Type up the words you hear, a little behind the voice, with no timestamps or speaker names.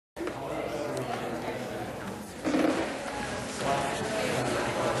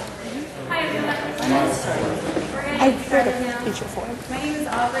sorry. I've read a now. feature for it. My name is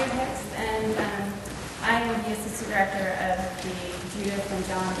Aubrey Hicks, and I am the Assistant Director of the Judith and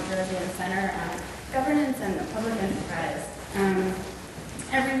John Dornsife Center on Governance and the Public Enterprise.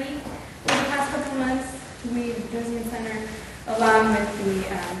 Every week, for the past couple of months, we, the Dornsife Center, along with the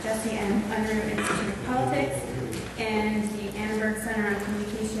Jesse and Unruh Institute of Politics and the Annenberg Center on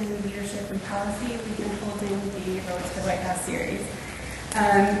Communication, Leadership, and Policy, we've been holding the Road to the White House series.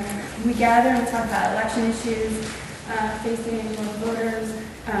 We gather and talk about election issues facing voters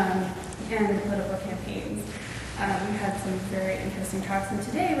and political campaigns. We've had some very interesting talks, and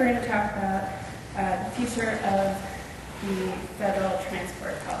today we're going to talk about the future of the federal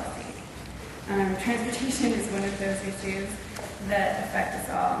transport policy. Transportation is one of those issues that affect us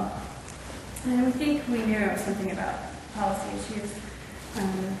all. And we think we know something about policy issues.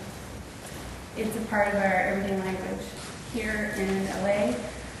 It's a part of our everyday language. Here in LA,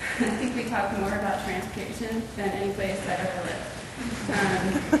 I think we talk more about transportation than any place I've ever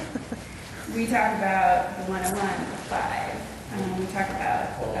lived. We talk about the 101, the 5. We talk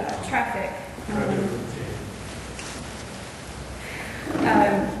about traffic.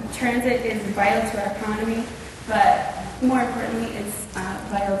 Transit is vital to our economy, but more importantly, it's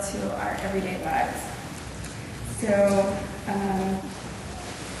vital to our everyday lives. So,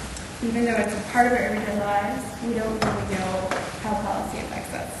 even though it's a part of our everyday lives, we don't really know how policy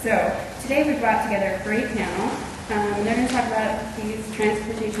affects us. So today we brought together a great panel. They're going to talk about these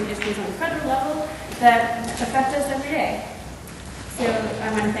transportation issues on the federal level that affect us every day. So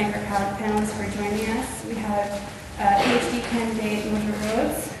I want to thank our panelists for joining us. We have PhD candidate Mojo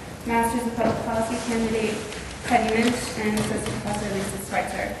Rhodes, Masters of Public Policy candidate Patty Minch, and Associate Professor Lisa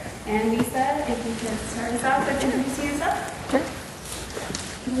Schweitzer. And Lisa, if you could start us off with introducing yourself. Sure.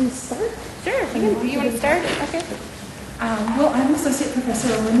 Can we start? Sure. You want to start? Okay. Well, I'm Associate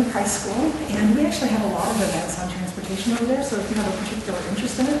Professor over in the Price School, and we actually have a lot of events on transportation over there, so if you have a particular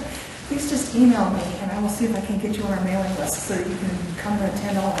interest in it, please just email me, and I will see if I can get you on our mailing list so that you can come and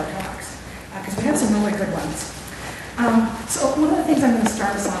attend all of our talks, because we have some really good ones. So one of the things I'm going to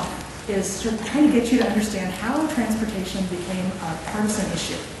start us off is trying to get you to understand how transportation became a partisan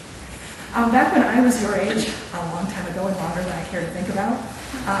issue. Back when I was your age, a long time ago and longer than I care to think about,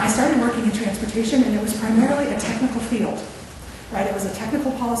 I started working in transportation, and it was primarily a technical field. Right? It was a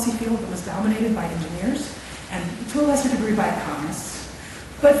technical policy field that was dominated by engineers and to a lesser degree by economists.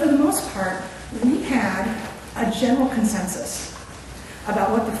 But for the most part, we had a general consensus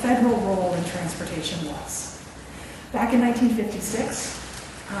about what the federal role in transportation was. Back in 1956,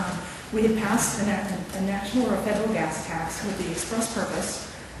 we had passed a national or a federal gas tax with the express purpose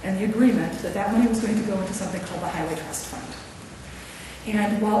and the agreement that that money was going to go into something called the Highway Trust Fund.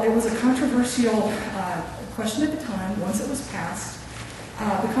 And while it was a controversial question at the time, once it was passed,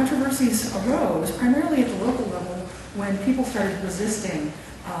 the controversies arose primarily at the local level when people started resisting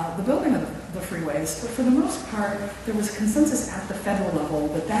the building of the freeways. But for the most part, there was consensus at the federal level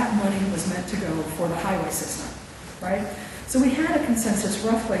that that money was meant to go for the highway system, right? So we had a consensus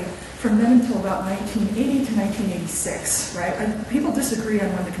roughly from then until about 1980 to 1986, right? People disagree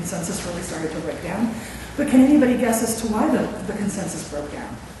on when the consensus really started to break down, but can anybody guess as to why the consensus broke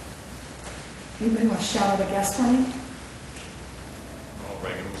down? Anybody want to shout out a guess for me? Well,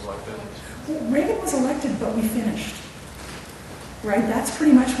 Reagan was elected. Well, Reagan was elected, but we finished, right? That's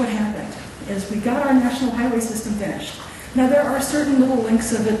pretty much what happened, is we got our national highway system finished. Now, there are certain little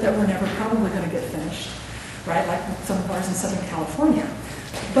links of it that were never probably going to get finished, right, like some of ours in Southern California.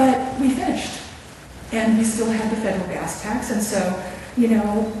 But we finished, and we still had the federal gas tax, and so, you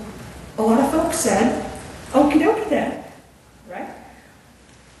know, a lot of folks said, okie dokie then, right?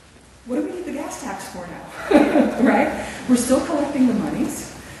 What do we need the gas tax for now, right? We're still collecting the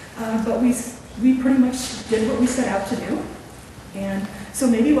monies, but we pretty much did what we set out to do, and so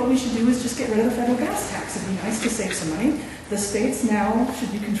maybe what we should do is just get rid of the federal gas tax. It'd be nice to save some money. The states now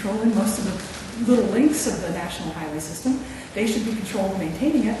should be controlling most of the little links of the national highway system. They should be controlling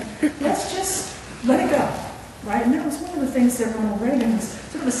maintaining it. Let's just let it go, right? And that was one of the things that Ronald Reagan was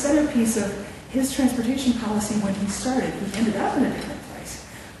sort of a centerpiece of his transportation policy when he started. He ended up in a different place.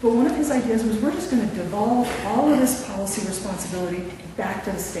 But one of his ideas was we're just going to devolve all of this policy responsibility back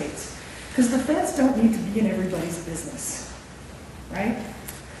to the states. Because the feds don't need to be in everybody's business, right?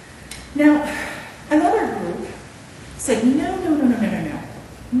 Now, another group said, no.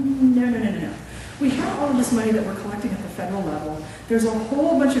 We have all of this money that we're collecting at the federal level. There's a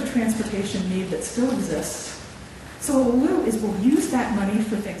whole bunch of transportation need that still exists. So what we'll do is we'll use that money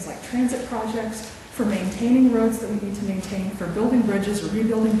for things like transit projects, for maintaining roads that we need to maintain, for building bridges or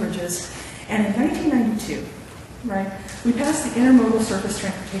rebuilding bridges. And in 1992, right? We passed the Intermodal Surface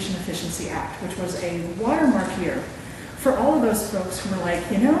Transportation Efficiency Act, which was a watermark year for all of those folks who were like,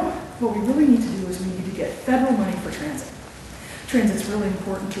 you know, what we really need to do is we need to get federal money for transit. Transit's really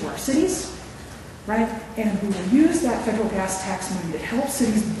important to our cities, right? And we will use that federal gas tax money to help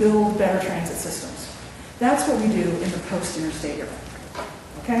cities build better transit systems. That's what we do in the post-interstate era,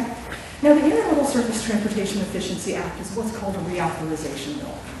 okay? Now, the Intermodal Surface Transportation Efficiency Act is what's called a reauthorization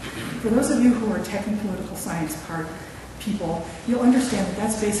bill. For those of you who are techno-political science people, you'll understand that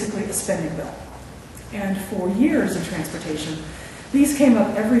that's basically a spending bill. And for years in transportation, these came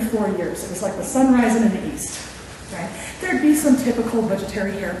up every 4 years. It was like the sun rising in the east, right? There'd be some typical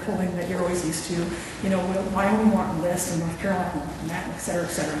budgetary hair pulling that you're always used to. You know, Wyoming wanting this and North Carolina wanting that, et cetera, et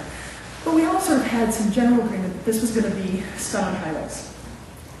cetera. But we also had some general agreement that this was going to be spent on highways.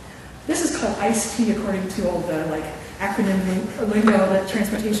 This is called ICE-T according to all the acronym lingo that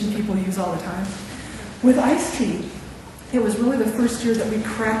transportation people use all the time. With ICE-T, it was really the first year that we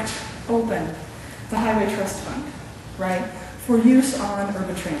cracked open the Highway Trust Fund, right, for use on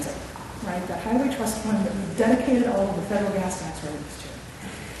urban transit, right? That Highway Trust Fund that we dedicated all of the federal gas tax revenues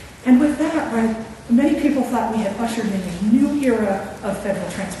to. And with that, right, many people thought we had ushered in a new era of federal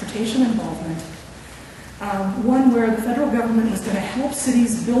transportation involvement, one where the federal government was going to help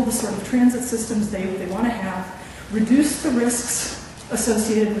cities build the sort of transit systems they want to have, reduce the risks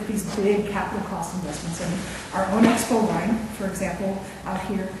associated with these big capital cost investments. And our own Expo line, for example, out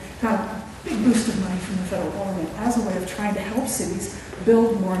here, got a big boost of money from the federal government as a way of trying to help cities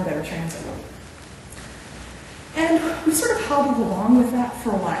build more and better transit. And we sort of hobbled along with that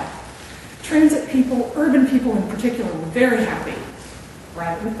for a while. Transit people, urban people in particular, were very happy,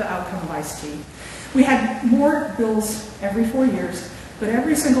 right, with the outcome of ICE-T. We had more bills every 4 years, but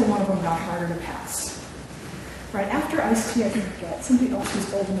every single one of them got harder to pass. Right, after ICE-T, I forget, somebody else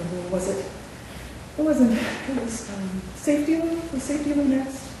was old in the room, was it? It wasn't, it was safety law? Was safety law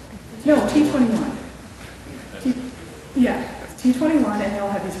next? No, T21. Yeah, T21, and they all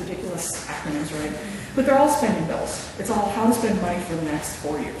have these ridiculous acronyms, right? But they're all spending bills. It's all how to spend money for the next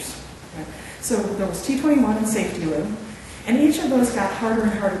 4 years. Right? So there was T21 and safety law, and each of those got harder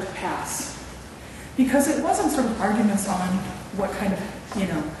and harder to pass. Because it wasn't sort of arguments on what kind of,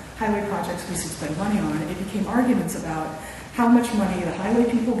 highway projects we should spend money on. It became arguments about how much money the highway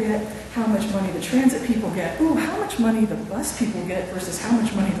people get, how much money the transit people get, ooh, how much money the bus people get versus how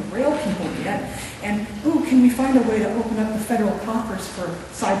much money the rail people get, and ooh, can we find a way to open up the federal coffers for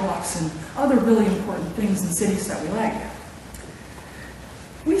sidewalks and other really important things in cities that we like.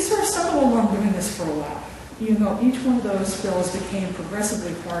 We sort of stumbled along doing this for a while, even though each one of those bills became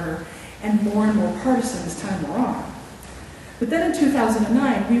progressively harder and more partisan as time wore on. But then in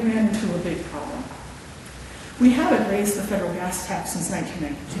 2009, we ran into a big problem. We haven't raised the federal gas tax since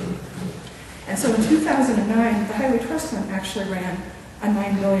 1992. And so in 2009, the Highway Trust Fund actually ran a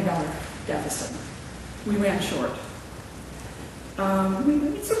 $9 billion deficit. We ran short.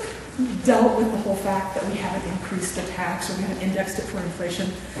 We sort of dealt with the whole fact that we haven't increased the tax or we haven't indexed it for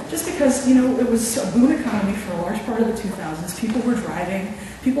inflation, just because, it was a boom economy for a large part of the 2000s. People were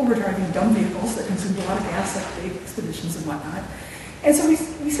driving dumb vehicles that consumed a lot of gas, like big expeditions and whatnot. And so we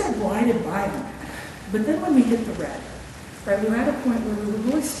sort of glided by on that. But then when we hit the red, right, we were at a point where we were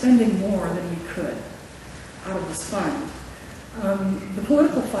really spending more than we could out of this fund. The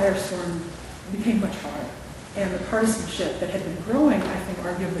political firestorm became much harder. And the partisanship that had been growing, I think,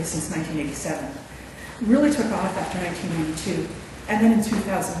 arguably since 1987, really took off after 1992. And then in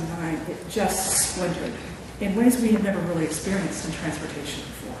 2009, it just splintered in ways we had never really experienced in transportation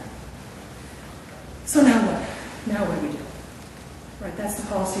before. So now what? Now what do we do? Right, that's the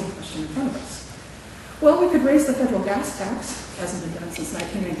policy question in front of us. Well, we could raise the federal gas tax, hasn't been done since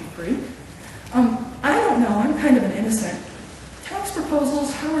 1993. I don't know, I'm kind of an innocent. Tax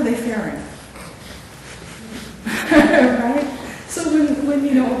proposals, how are they faring? Right? So when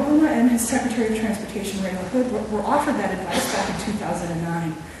Obama and his Secretary of Transportation, Ray LaHood, were offered that advice back in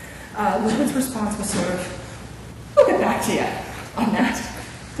 2009, LaHood's response was sort of, we'll get back to you on that.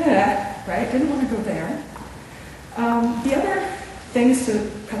 Right? Didn't want to go there. The other thing is to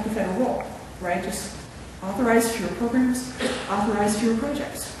cut the federal roll, right? Just authorize fewer programs, authorize fewer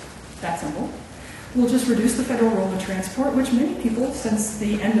projects. That simple. We'll just reduce the federal role in transport, which many people, since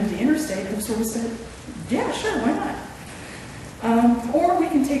the end of the interstate, have sort of said, yeah, sure, why not? Or we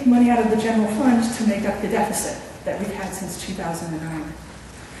can take money out of the general fund to make up the deficit that we've had since 2009.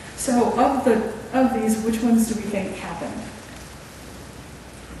 So of these, which ones do we think happen?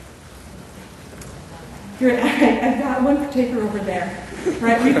 Here, I've got one particular over there.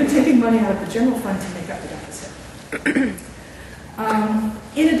 Right, we've been taking money out of the general fund to make up the deficit.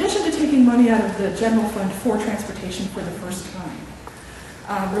 In addition to taking money out of the general fund for transportation for the first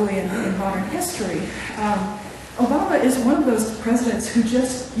time, really in modern history. Obama is one of those presidents who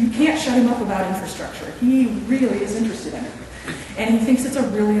just, you can't shut him up about infrastructure. He really is interested in it. And he thinks it's a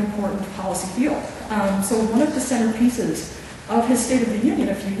really important policy field. So one of the centerpieces of his State of the Union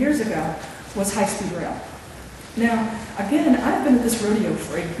a few years ago was high-speed rail. Now, again, I've been at this rodeo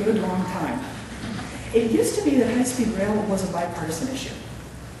for a good long time. It used to be that high-speed rail was a bipartisan issue.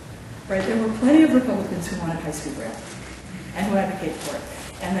 Right? There were plenty of Republicans who wanted high-speed rail and who advocated for it.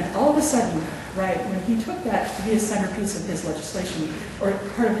 And then all of a sudden, right, when he took that to be a centerpiece of his legislation, or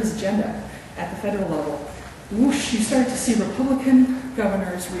part of his agenda at the federal level, whoosh, you started to see Republican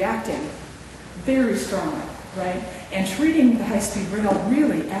governors reacting very strongly, right, and treating the high-speed rail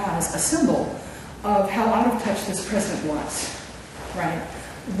really as a symbol of how out of touch this president was, right,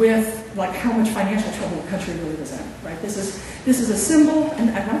 with like how much financial trouble the country really was in, right. This is a symbol, and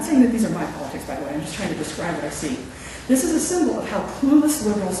I'm not saying that these are my politics, by the way, I'm just trying to describe what I see. This is a symbol of how clueless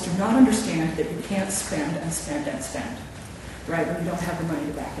liberals do not understand that you can't spend and spend and spend, right, when you don't have the money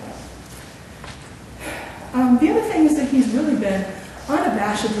to back it up. The other thing is that he's really been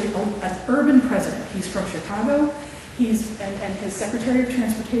unabashedly an urban president. He's from Chicago, and his Secretary of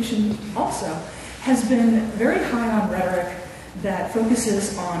Transportation also has been very high on rhetoric that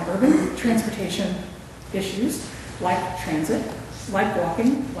focuses on urban transportation issues like transit, like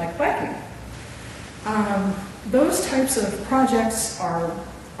walking, like biking. Those types of projects are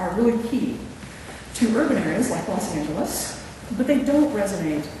really key to urban areas like Los Angeles, but they don't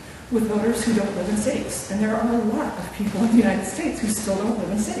resonate with voters who don't live in cities. And there are a lot of people in the United States who still don't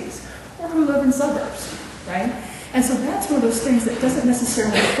live in cities or who live in suburbs, right? And so that's one of those things that doesn't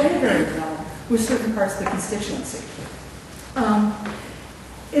necessarily play very well with certain parts of the constituency.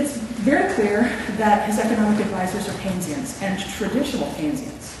 It's very clear that his economic advisors are Keynesians and traditional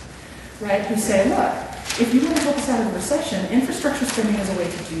Keynesians, right, who say, look, if you want to help us out of the recession, infrastructure spending is a way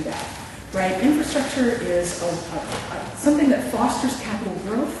to do that, right? Infrastructure is something that fosters capital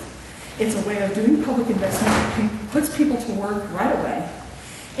growth. It's a way of doing public investment that puts people to work right away.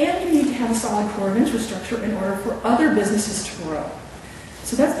 And you need to have a solid core of infrastructure in order for other businesses to grow.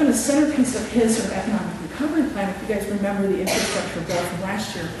 So that's been a centerpiece of his sort of economic recovery plan. If you guys remember the infrastructure bill from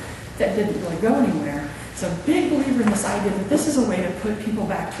last year that didn't really go anywhere. It's a big believer in this idea that this is a way to put people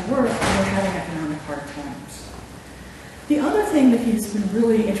back to work when they're having economic hard times. The other thing that he's been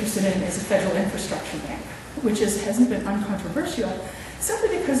really interested in is a federal infrastructure bank, which hasn't been uncontroversial,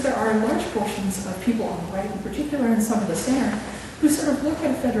 simply because there are large portions of people on the right, in particular and some of the center, who sort of look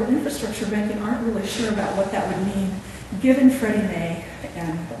at a federal infrastructure bank and aren't really sure about what that would mean given Freddie Mae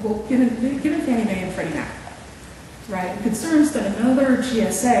and, well, given Fannie Mae and Freddie Mac, right? Concerns that another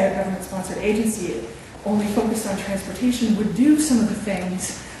GSA, a government-sponsored agency, only focused on transportation would do some of the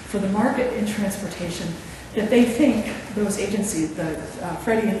things for the market in transportation that they think those agencies, the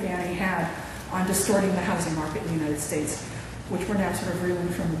Freddie and Fannie, had on distorting the housing market in the United States, which we're now sort of reeling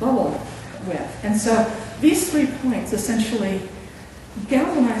from the bubble with. And so these 3 points essentially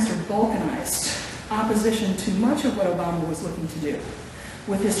galvanized or balkanized opposition to much of what Obama was looking to do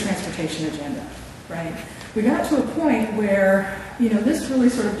with his transportation agenda, right? We got to a point where, this really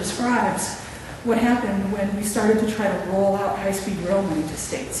sort of describes what happened when we started to try to roll out high-speed rail money to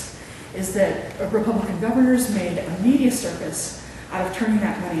states, is that Republican governors made a media circus out of turning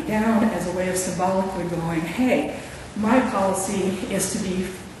that money down as a way of symbolically going, hey, my policy is to be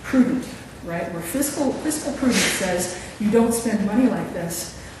prudent, right? Where fiscal prudence says you don't spend money like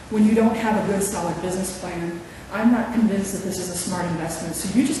this when you don't have a good, solid business plan. I'm not convinced that this is a smart investment,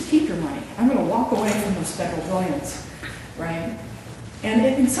 so you just keep your money. I'm going to walk away from those federal billions, right? And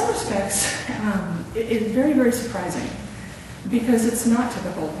in some respects, it's very, very surprising because it's not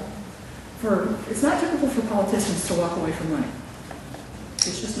typical for politicians to walk away from money.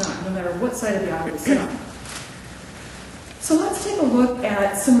 It's just not, no matter what side of the aisle you sit on. So let's take a look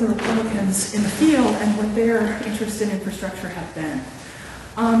at some of the Republicans in the field and what their interests in infrastructure have been.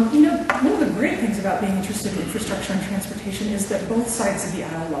 One of the great things about being interested in infrastructure and transportation is that both sides of the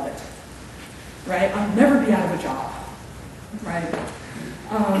aisle love it, right? I'll never be out of a job, right?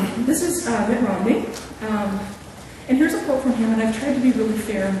 This is Mitt Romney, and here's a quote from him, and I've tried to be really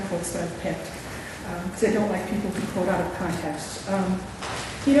fair in the quotes that I've picked, because I don't like people who quote out of context.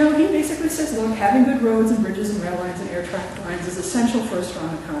 He basically says, look, having good roads and bridges and rail lines and air traffic lines is essential for a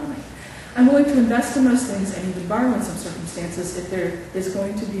strong economy. I'm willing to invest in those things and even borrow in some circumstances if there is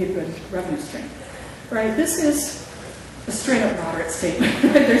going to be a good revenue stream. Right? This is a straight up moderate statement.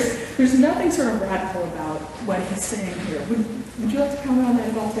 There's nothing sort of radical about what he's saying here. Would you like to comment on that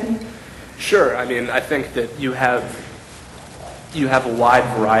at all, Teddy? Sure. I mean, I think that you have you have a wide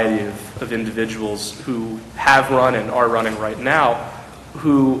variety of individuals who have run and are running right now,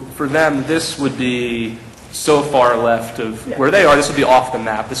 who, for them, this would be so far left of where they are, this would be off the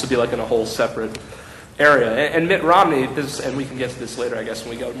map. This would be like in a whole separate area. And Mitt Romney, and we can get to this later, I guess,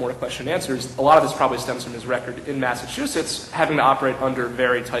 when we go more to question and answers, a lot of this probably stems from his record in Massachusetts, having to operate under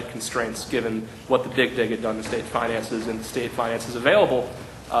very tight constraints, given what the Big Dig had done to state finances and the state finances available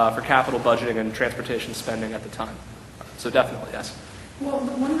for capital budgeting and transportation spending at the time. So definitely, yes. Well,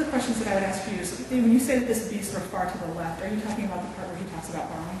 one of the questions that I would ask for you is, when you say that this would be sort of far to the left, are you talking about the part where he talks about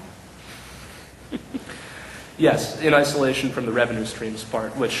borrowing? Yes, in isolation from the revenue streams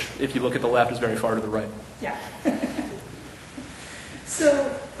part, which, if you look at the left, is very far to the right. Yeah.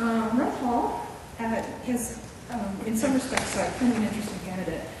 So, Ron Paul has, in some respects, kind of an interesting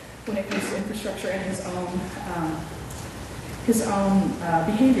candidate when it comes to infrastructure and his own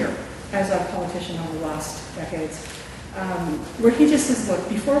behavior as a politician over the last decades, where he just says,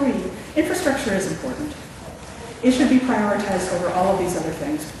 look, infrastructure is important. It should be prioritized over all of these other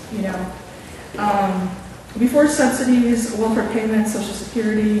things, you know. Before subsidies, welfare payments, Social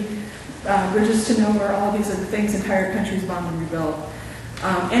Security, bridges to nowhere, all of these other things, entire countries bombed and rebuilt.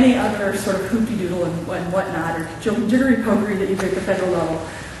 Any other sort of hoopty-doodle and whatnot, or jiggery-pokery that you do at the federal level,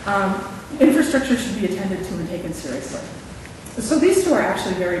 infrastructure should be attended to and taken seriously. So these two are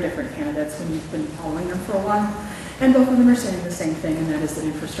actually very different candidates when you've been following them for a while, and both of them are saying the same thing, and that is that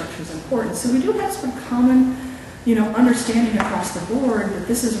infrastructure is important. So we do have some common, understanding across the board that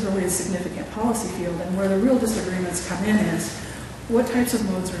this is really a significant policy field, and where the real disagreements come in is what types of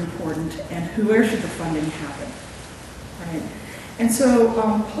modes are important and where should the funding happen, right? And so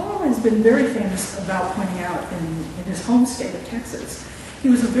Paul has been very famous about pointing out in his home state of Texas, he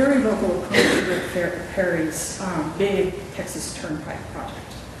was a very vocal opponent to Rick Perry's big Texas Turnpike project.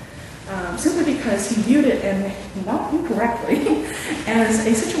 Simply because he viewed it, and not incorrectly, as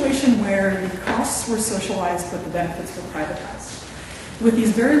a situation where the costs were socialized but the benefits were privatized. With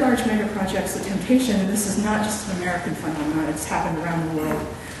these very large mega projects, the temptation, and this is not just an American phenomenon, it's happened around the world,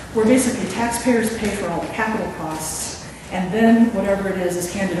 where basically taxpayers pay for all the capital costs, and then whatever it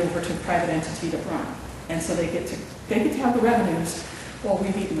is handed over to a private entity to run. And so they get to have the revenues while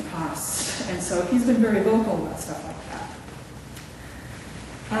we've eaten the costs. And so he's been very vocal about stuff like that.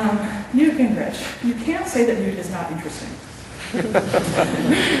 Newt Gingrich. You can't say that Newt is not interesting.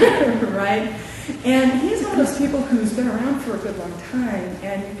 Right? And he's one of those people who's been around for a good long time,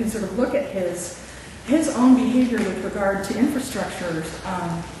 and you can sort of look at his own behavior with regard to infrastructure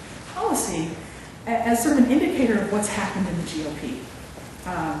policy as sort of an indicator of what's happened in the GOP.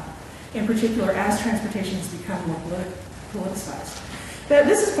 In particular, as transportation has become more politicized.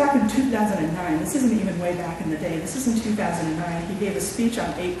 This is back in 2009. This isn't even way back in the day. This is in 2009. He gave a speech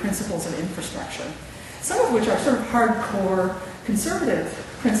on 8 principles of infrastructure, some of which are sort of hardcore conservative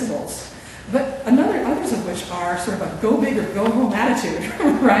principles, but others of which are sort of a go big or go home attitude,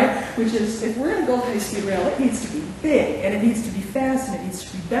 right? Which is, if we're going to build high-speed rail, it needs to be big, and it needs to be fast, and it needs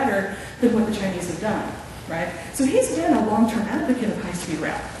to be better than what the Chinese have done, right? So he's been a long-term advocate of high-speed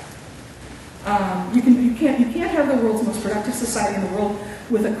rail. You can't have the world's most productive society in the world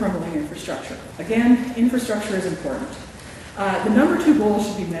with a crumbling infrastructure. Again, infrastructure is important. The number 2 goal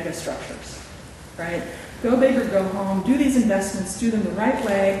should be mega structures, right? Go big or go home, do these investments, do them the right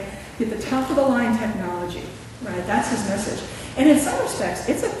way, get the top of the line technology, right? That's his message. And in some respects,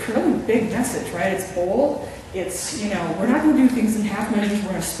 it's a pretty big message, right? It's bold, it's, we're not going to do things in half measures, we're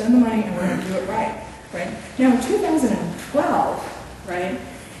going to spend the money and we're going to do it right, right? Now in 2012, right,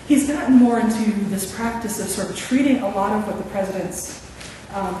 he's gotten more into this practice of sort of treating a lot of what the president's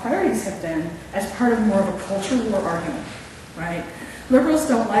priorities have been as part of more of a culture war argument, right? Liberals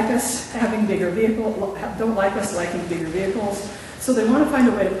don't like us having bigger vehicles, don't like us liking bigger vehicles, so they want to find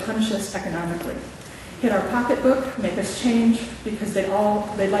a way to punish us economically. Hit our pocketbook, make us change, because they'd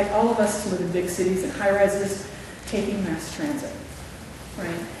like all of us to live in big cities and high-rises, taking mass transit,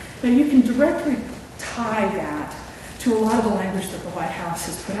 right? Now you can directly tie that to a lot of the language that the White House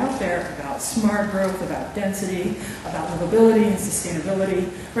has put out there about smart growth, about density, about livability and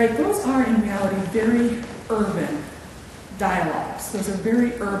sustainability, right? Those are, in reality, very urban dialogues. Those are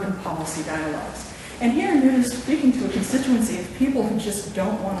very urban policy dialogues. And here Newt is speaking to a constituency of people who just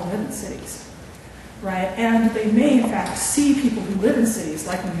don't want to live in cities, right? And they may, in fact, see people who live in cities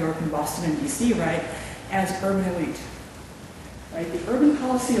like New York and Boston and DC, right, as urban elite. Right, the urban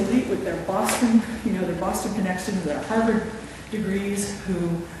policy elite with their Boston, their Boston connections, their Harvard degrees,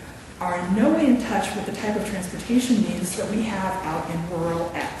 who are in no way in touch with the type of transportation needs that we have out in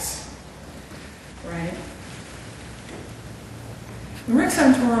rural X, right? Rick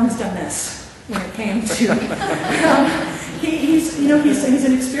Santorum has done this when it came to, He's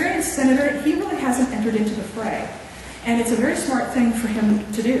an experienced senator. He really hasn't entered into the fray. And it's a very smart thing for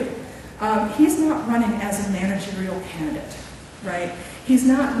him to do. He's not running as a managerial candidate, right? He's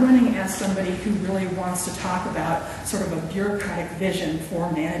not running as somebody who really wants to talk about sort of a bureaucratic vision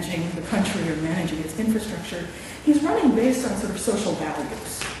for managing the country or managing its infrastructure. He's running based on sort of social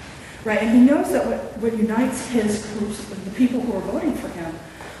values, right? And he knows that what unites his groups, the people who are voting for him,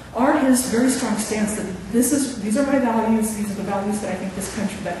 are his very strong stance that these are my values, these are the values that I think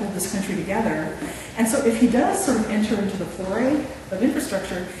that hold this country together. And so if he does sort of enter into the foray of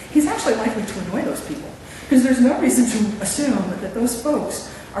infrastructure, he's actually likely to annoy those people. Because there's no reason to assume that those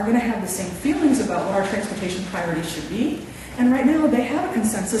folks are going to have the same feelings about what our transportation priorities should be. And right now they have a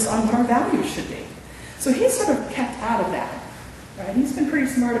consensus on what our values should be. So he's sort of kept out of that. Right? He's been pretty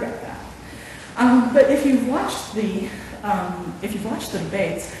smart about that. But if you've watched the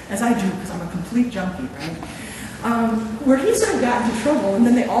debates, as I do because I'm a complete junkie, right? Where he sort of got into trouble, and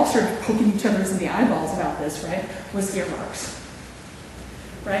then they all started poking each other in the eyeballs about this, right, was earmarks.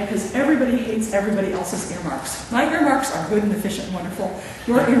 Right? Because everybody hates everybody else's earmarks. My earmarks are good and efficient and wonderful.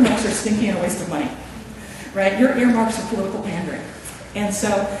 Your earmarks are stinky and a waste of money. Right? Your earmarks are political pandering. And so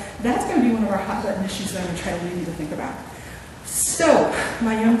that's going to be one of our hot button issues that I'm going to try to leave you to think about. So,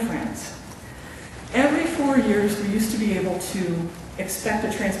 my young friends, every 4 years we used to be able to expect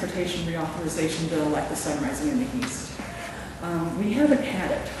a transportation reauthorization bill like the sun rising in the east. We haven't had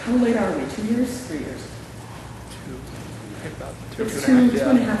it. How late are we? 2 years? 3 years? About It's two and a half, two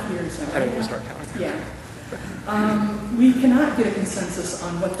and a half years now. I think we'll start counting. Yeah. We cannot get a consensus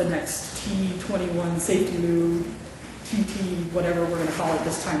on what the next T21 safety move, TT, whatever we're going to call it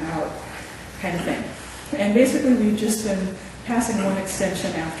this time out, kind of thing. And basically we've just been passing one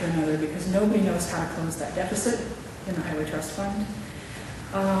extension after another because nobody knows how to close that deficit in the Highway Trust Fund.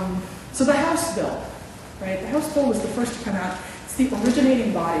 So the House bill, right? The House bill was the first to come out. It's the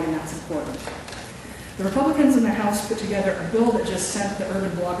originating body, and that's important. The Republicans in the House put together a bill that just sent the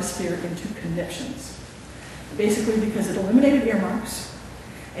urban blogosphere into conniptions. Basically because it eliminated earmarks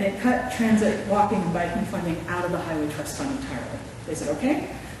and it cut transit, walking, and biking funding out of the Highway Trust Fund entirely. They said, okay,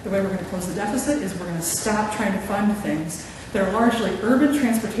 the way we're going to close the deficit is we're going to stop trying to fund things that are largely urban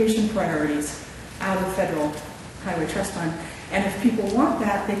transportation priorities out of federal Highway Trust Fund. And if people want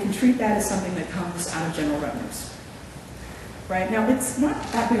that, they can treat that as something that comes out of general revenues. Right? Now, it's not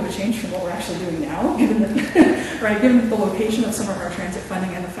that big of a change from what we're actually doing now, given given the location of some of our transit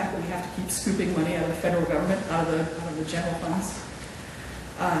funding and the fact that we have to keep scooping money out of the federal government, out of the general funds,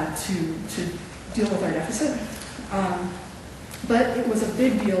 to deal with our deficit. But it was a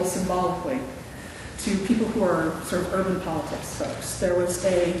big deal symbolically to people who are sort of urban politics folks. There was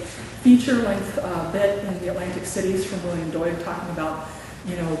a feature-length bit in the Atlantic Cities from William Doig talking about,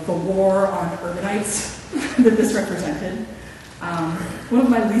 the war on urbanites that this represented. One of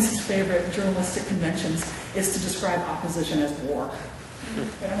my least favorite journalistic conventions is to describe opposition as war.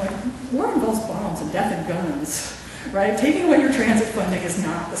 And I'm like, war involves bombs and death and guns, right? Taking away your transit funding is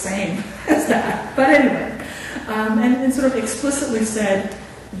not the same as that. But anyway, and sort of explicitly said,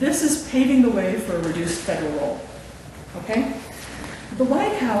 this is paving the way for a reduced federal role, okay? The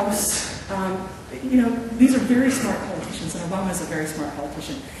White House, these are very smart politicians, and Obama is a very smart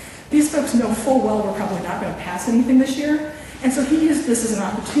politician. These folks know full well we're probably not going to pass anything this year, and so he used this as an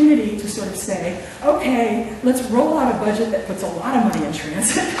opportunity to sort of say, okay, let's roll out a budget that puts a lot of money in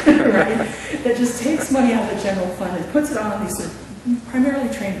transit, right? That just takes money out of the general fund and puts it on these sort of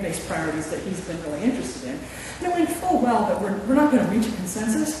primarily train-based priorities that he's been really interested in. Knowing full well that we're not going to reach a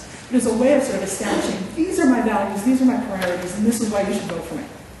consensus, but as a way of sort of establishing, these are my values, these are my priorities, and this is why you should vote for me,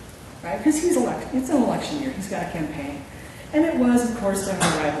 right? Because he's elected. It's an election year. He's got a campaign. And it was, of course, on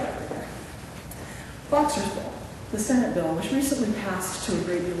arrival everywhere. Boxer's bill, the Senate bill, which recently passed to a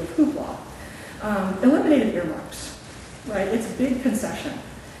great deal of hoopla, eliminated earmarks, right? Its big concession,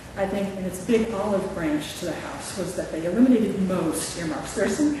 I think, and its big olive branch to the House was that they eliminated most earmarks.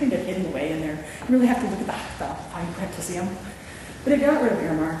 There's some kind of hidden away in there. You really have to look at the fine print to see them. But it got rid of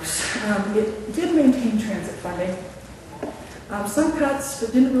earmarks. It did maintain transit funding. Some cuts,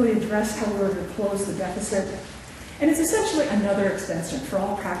 but didn't really address how we were going to close the deficit. And it's essentially another extension for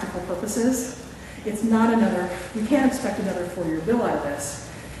all practical purposes. It's not another, we can't expect another 4-year bill out of this.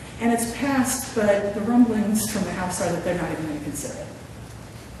 And it's passed, but the rumblings from the House are that they're not even going to consider it.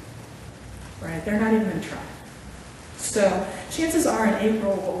 Right? They're not even going to try. So chances are in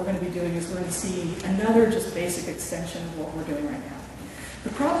April what we're going to be doing is we're going to see another just basic extension of what we're doing right now.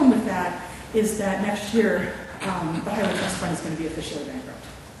 The problem with that is that next year the Highway Trust Fund is going to be officially bankrupt.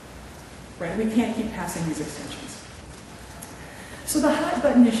 Right? We can't keep passing these extensions. So the hot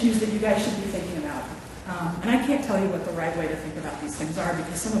button issues that you guys should be thinking about. And I can't tell you what the right way to think about these things are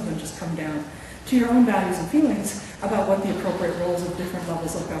because some of them just come down to your own values and feelings about what the appropriate roles of different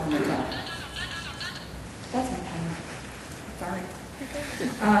levels of government are. That's my timer. Sorry.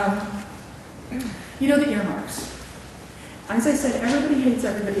 You know the earmarks. As I said, everybody hates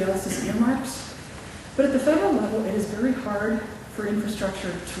everybody else's earmarks, but at the federal level, it is very hard for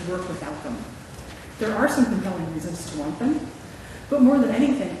infrastructure to work without them. There are some compelling reasons to want them, but more than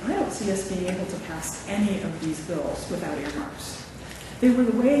anything, I don't see us being able to pass any of these bills without earmarks. They were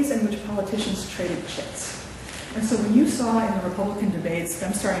the ways in which politicians traded chits. And so when you saw in the Republican debates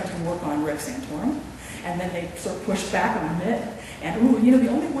them starting to work on Rick Santorum, and then they sort of pushed back on Mitt, and the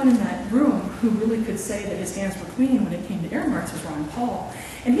only one in that room who really could say that his hands were clean when it came to earmarks was Ron Paul.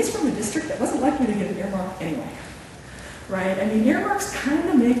 And he's from a district that wasn't likely to get an earmark anyway. Right? I mean, earmarks kind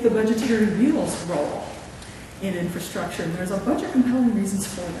of make the budgetary wheels roll in infrastructure, and there's a bunch of compelling reasons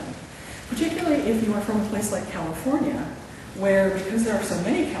for them. Particularly if you are from a place like California, where, because there are so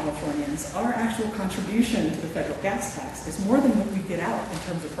many Californians, our actual contribution to the federal gas tax is more than what we get out in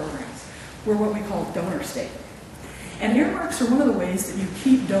terms of programs. We're what we call donor state. And earmarks are one of the ways that you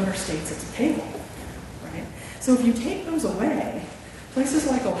keep donor states at the table, right? So if you take those away, places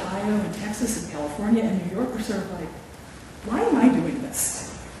like Ohio and Texas and California and New York are sort of like, why am I doing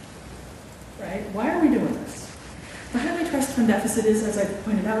this? Right? Why are we doing this? The highway trust fund deficit is, as I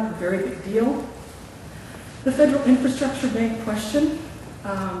pointed out, a very big deal. The federal infrastructure bank question,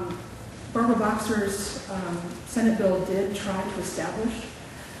 Barbara Boxer's Senate bill did try to establish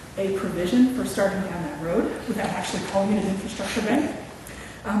a provision for starting down that road without actually calling it an infrastructure bank.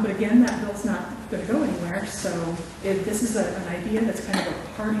 But again, that bill's not going to go anywhere, so this is an idea that's kind of a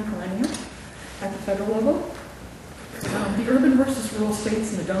party perennial at the federal level. The urban versus rural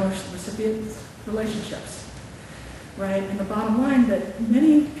states and the donor-recipient relationships, right? And the bottom line that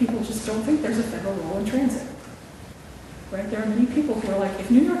many people just don't think there's a federal role in transit, right? There are many people who are like, if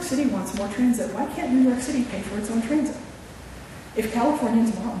New York City wants more transit, why can't New York City pay for its own transit? If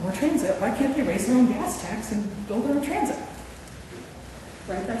Californians want more transit, why can't they raise their own gas tax and build their own transit?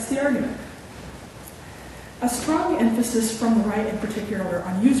 Right? That's the argument. A strong emphasis from the right in particular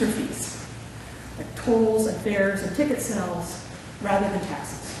on user fees, like tolls and fares and ticket sales, rather than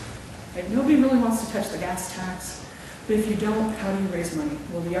taxes. Right? Nobody really wants to touch the gas tax, but if you don't, how do you raise money?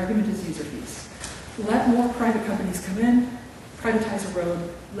 Well, the argument is user fees. Let more private companies come in, privatize a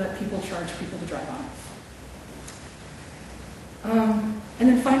road, let people charge people to drive on it. And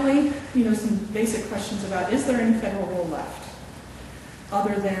then finally, some basic questions about, is there any federal role left?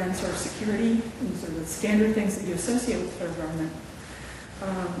 Other than sort of security and sort of the standard things that you associate with the federal government.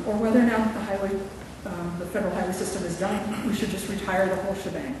 Or whether now the federal highway system is done, we should just retire the whole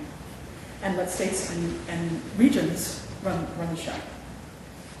shebang and let states and regions run the show.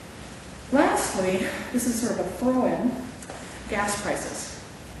 Lastly, this is sort of a throw-in, gas prices.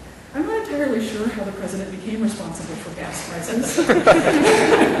 I'm not entirely sure how the president became responsible for gas prices,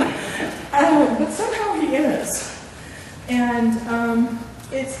 but somehow he is. And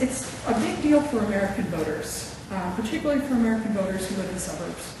it's a big deal for American voters, particularly for American voters who live in the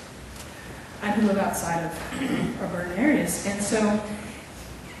suburbs and who live outside of urban areas. And so,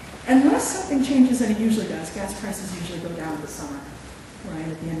 unless something changes, and it usually does, gas prices usually go down in the summer, right,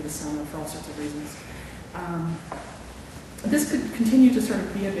 at the end of the summer for all sorts of reasons. This could continue to sort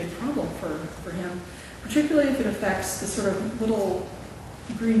of be a big problem for him, particularly if it affects the sort of little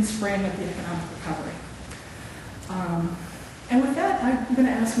green spring of the economic recovery. And with that, I'm going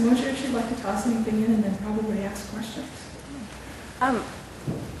to ask Moshe if she'd like to toss anything in and then probably ask questions.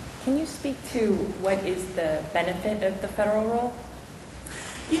 Can you speak to what is the benefit of the federal role?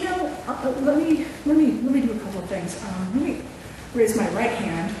 Let me do a couple of things. Let me raise my right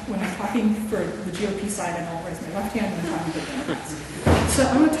hand when I'm talking for the GOP side, and I'll raise my left hand when I'm talking to the Democrats. So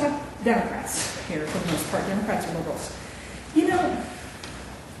I'm going to talk Democrats here for the most part. Democrats are liberals.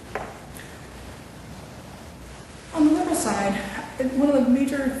 On the liberal side, one of the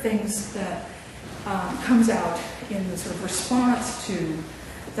major things that comes out in the sort of response to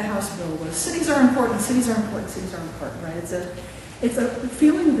the House bill was cities are important, cities are important, cities are important, right? It's a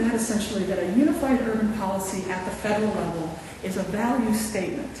feeling that essentially that a unified urban policy at the federal level is a value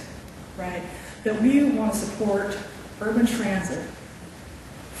statement, right? That we want to support urban transit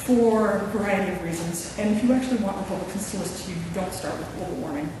for a variety of reasons. And if you actually want Republicans to listen to you, you don't start with global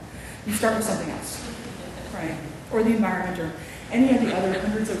warming. You start with something else, right? Or the environment, or any of the other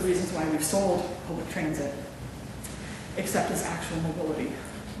hundreds of reasons why we've sold public transit, except as actual mobility.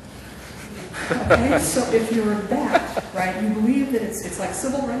 Okay, so if you're that, right, you believe that it's like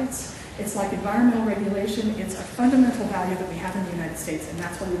civil rights, it's like environmental regulation, it's a fundamental value that we have in the United States, and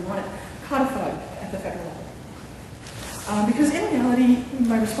that's why we want it codified at the federal level. Because in reality,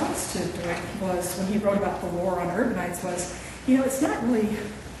 my response to Dwight was, when he wrote about the war on urbanites, was, you know, it's not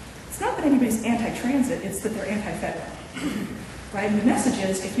that anybody's anti-transit, it's that they're anti-federal. Right? And the message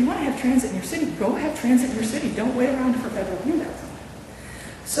is, if you want to have transit in your city, go have transit in your city. Don't wait around for federal handouts.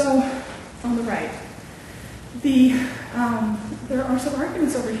 So, on the right, there are some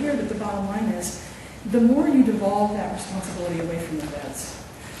arguments over here that the bottom line is, the more you devolve that responsibility away from the feds,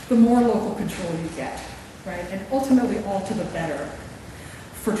 the more local control you get, right? And ultimately all to the better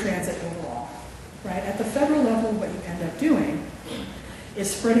for transit overall, right? At the federal level, what you end up doing is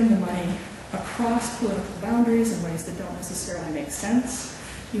spreading the money across political boundaries in ways that don't necessarily make sense.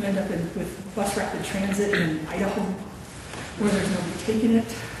 You end up with bus rapid transit in Idaho, where there's nobody taking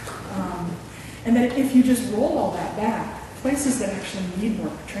it. And then if you just roll all that back, places that actually need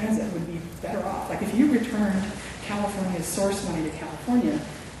more transit would be better off. Like if you returned California's source money to California,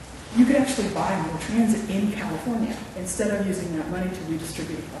 you could actually buy more transit in California instead of using that money to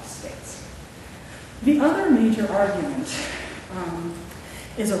redistribute across states. The other major argument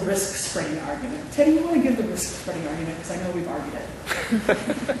is a risk-spreading argument. Teddy, you want to give the risk-spreading argument, because I know we've argued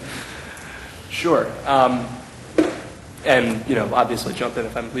it. Sure. And, you know, obviously jump in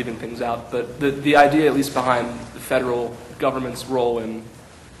if I'm leaving things out, but the idea, at least behind the federal government's role in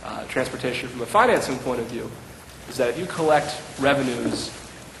transportation from a financing point of view, is that if you collect revenues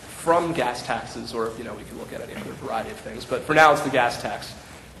from gas taxes, or, you know, we can look at any other variety of things, but for now it's the gas tax,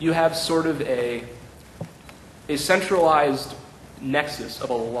 you have sort of a centralized nexus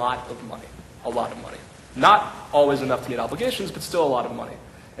of a lot of money. Not always enough to meet obligations, but still a lot of money.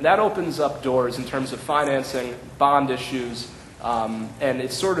 And that opens up doors in terms of financing, bond issues, and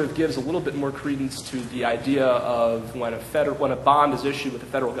it sort of gives a little bit more credence to the idea of when a bond is issued with the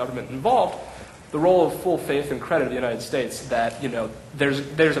federal government involved, the role of full faith and credit of the United States, that, you know,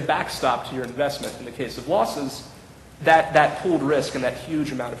 there's a backstop to your investment in the case of losses. That pooled risk and that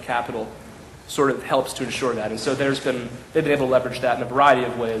huge amount of capital sort of helps to ensure that. And so they've been able to leverage that in a variety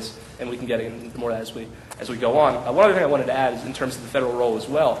of ways, and we can get into more as we go on. One other thing I wanted to add is in terms of the federal role as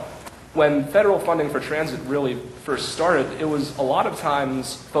well. When federal funding for transit really first started, it was a lot of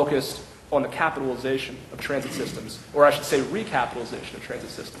times focused on the capitalization of transit systems, or I should say recapitalization of transit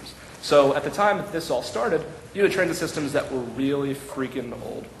systems. So at the time that this all started, you had transit systems that were really freaking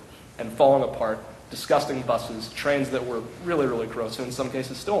old and falling apart, disgusting buses, trains that were really, really gross, and in some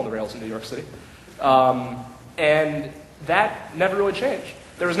cases still on the rails in New York City. And that never really changed.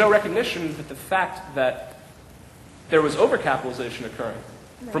 There was no recognition that the fact that there was overcapitalization occurring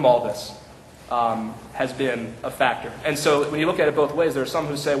from all this has been a factor. And so when you look at it both ways, there are some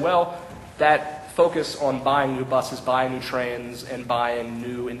who say, well, that focus on buying new buses, buying new trains, and buying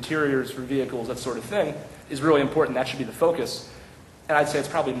new interiors for vehicles, that sort of thing, is really important. That should be the focus. And I'd say it's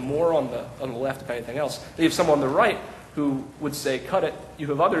probably more on the left, if anything else. You have someone on the right who would say, cut it. You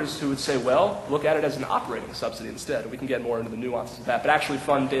have others who would say, well, look at it as an operating subsidy instead. We can get more into the nuances of that, but actually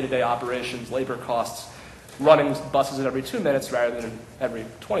fund day-to-day operations, labor costs, running buses at every 2 minutes rather than every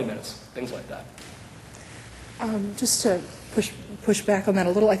 20 minutes, things like that. Just to push back on that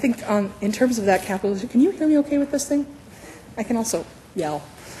a little, I think in terms of that capitalization, can you hear me okay with this thing? I can also yell.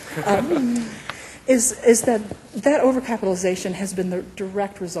 Is that overcapitalization has been the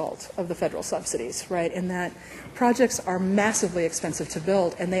direct result of the federal subsidies, right? In that projects are massively expensive to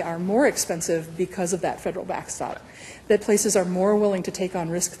build, and they are more expensive because of that federal backstop. That places are more willing to take on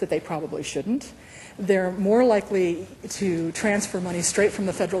risks that they probably shouldn't. They're more likely to transfer money straight from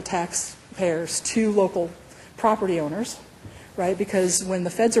the federal taxpayers to local property owners, right? Because when the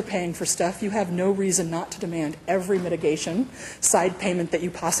feds are paying for stuff, you have no reason not to demand every mitigation side payment that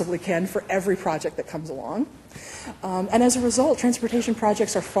you possibly can for every project that comes along. And as a result, transportation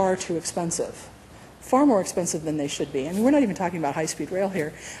projects are far too expensive, far more expensive than they should be. I mean, we're not even talking about high-speed rail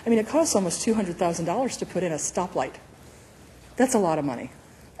here. I mean, it costs almost $200,000 to put in a stoplight. That's a lot of money.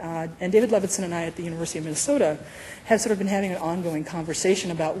 And David Levinson and I at the University of Minnesota have sort of been having an ongoing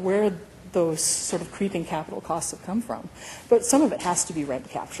conversation about where those sort of creeping capital costs have come from. But some of it has to be rent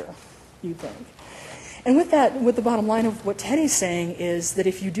capture, you'd think. And with that, with the bottom line of what Teddy's saying is that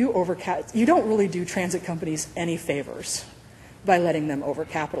if you do you don't really do transit companies any favors by letting them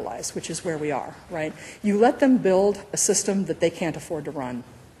overcapitalize, which is where we are, right? You let them build a system that they can't afford to run.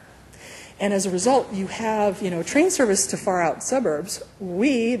 And as a result, you have, train service to far out suburbs.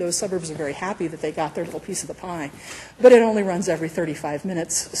 Those suburbs are very happy that they got their little piece of the pie. But it only runs every 35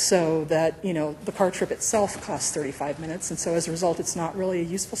 minutes, so that, the car trip itself costs 35 minutes. And so as a result, it's not really a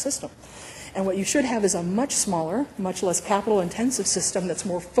useful system. And what you should have is a much smaller, much less capital-intensive system that's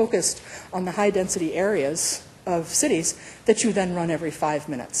more focused on the high-density areas of cities that you then run every 5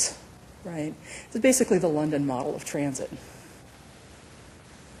 minutes. right? It's basically the London model of transit.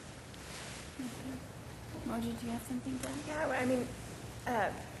 Margie, do you have something to add? Yeah, I mean,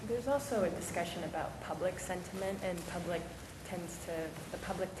 there's also a discussion about public sentiment, and the public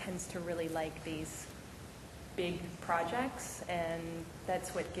tends to really like these big projects, and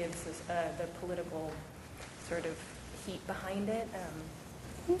that's what gives us the political sort of heat behind it.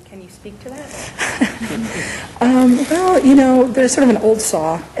 Can you speak to that? Well, you know, there's sort of an old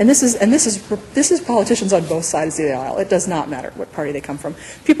saw, and this is politicians on both sides of the aisle. It does not matter what party they come from.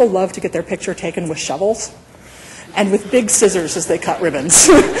 People love to get their picture taken with shovels and with big scissors as they cut ribbons,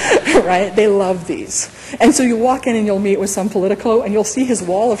 right? They love these. And so you walk in and you'll meet with some politico, and you'll see his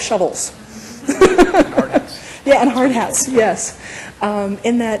wall of shovels. Hard hats. Yeah, and hard hats, yes.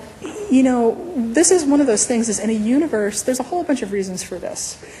 In that, you know, this is one of those things is in a universe, there's a whole bunch of reasons for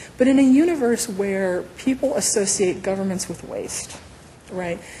this, but in a universe where people associate governments with waste,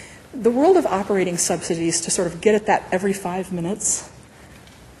 right, the world of operating subsidies to sort of get at that every 5 minutes,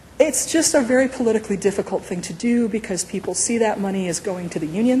 it's just a very politically difficult thing to do because people see that money as going to the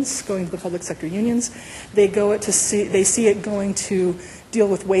unions, going to the public sector unions. They see it going to deal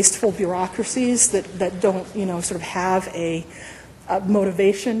with wasteful bureaucracies that don't, you know, sort of have a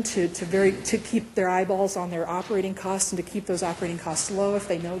motivation to keep their eyeballs on their operating costs and to keep those operating costs low if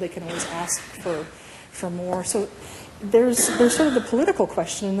they know they can always ask for more. So there's sort of the political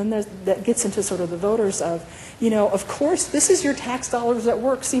question, and then that gets into sort of the voters of, you know, of course, this is your tax dollars at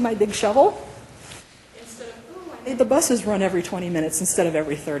work. See my big shovel? Instead of, ooh, I made the buses run every 20 minutes instead of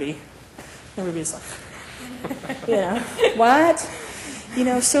every 30. Everybody's like, you know, what? You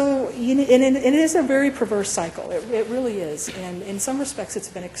know, so, and it is a very perverse cycle. It really is. And in some respects, it's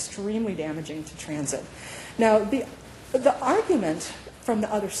been extremely damaging to transit. Now, the argument from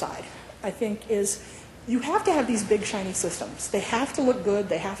the other side, I think, is you have to have these big, shiny systems. They have to look good.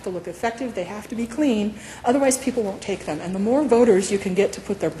 They have to look effective. They have to be clean. Otherwise, people won't take them. And the more voters you can get to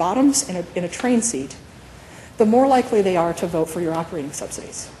put their bottoms in a train seat, the more likely they are to vote for your operating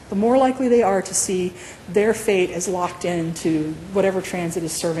subsidies. The more likely they are to see their fate as locked into whatever transit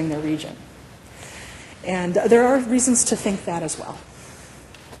is serving their region. And there are reasons to think that as well.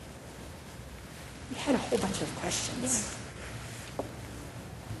 We had a whole bunch of questions.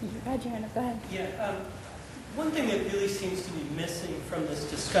 You had your hand up. Go ahead. Yeah, one thing that really seems to be missing from this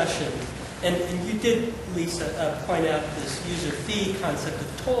discussion, and you did, Lisa, point out this user fee concept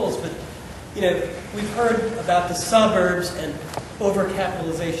of tolls, but you know, we've heard about the suburbs and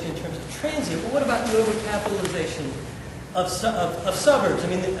overcapitalization in terms of transit. But what about the overcapitalization of suburbs? I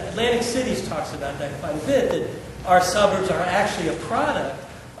mean, Atlantic Cities talks about that quite a bit, that our suburbs are actually a product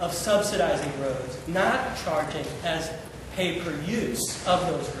of subsidizing roads, not charging as pay-per-use of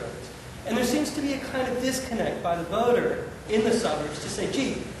those roads. And there seems to be a kind of disconnect by the voter in the suburbs to say,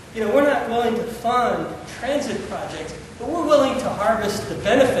 gee, you know, we're not willing to fund transit projects, but we're willing to harvest the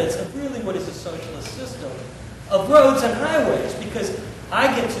benefits of really what is a socialist system of roads and highways, because I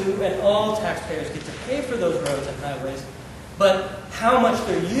get to, and all taxpayers get to pay for those roads and highways, but how much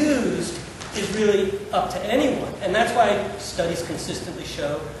they're used is really up to anyone. And that's why studies consistently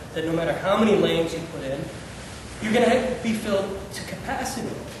show that no matter how many lanes you put in, you're going to be filled to capacity,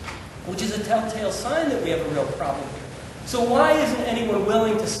 which is a telltale sign that we have a real problem here. So why isn't anyone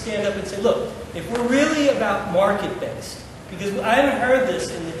willing to stand up and say, look, if we're really about market-based, because I haven't heard this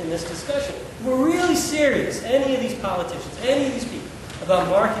in this discussion, if we're really serious, any of these politicians, any of these people, about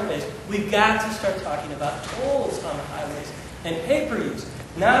market-based, we've got to start talking about tolls on the highways and pay-per-use.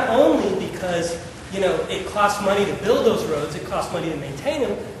 Not only because, you know, it costs money to build those roads, it costs money to maintain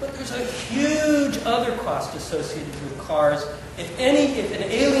them, but there's a huge other cost associated with cars. If an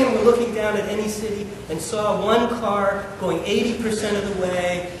alien were looking down at any city and saw one car going 80% of the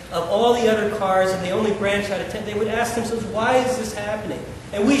way of all the other cars and they only branch out of 10, they would ask themselves, why is this happening?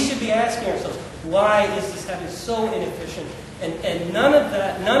 And we should be asking ourselves, why is this happening so inefficient? And none of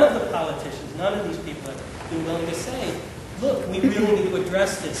the politicians, none of these people have been willing to say, look, we really need to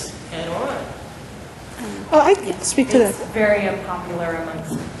address this head on. Oh, I can speak to that. It's very unpopular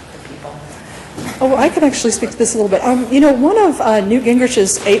amongst the people. Oh, I can actually speak to this a little bit. You know, one of Newt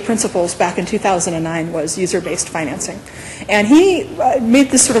Gingrich's 8 principles back in 2009 was user-based financing. And he made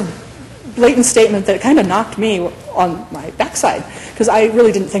this sort of blatant statement that kind of knocked me on my backside, because I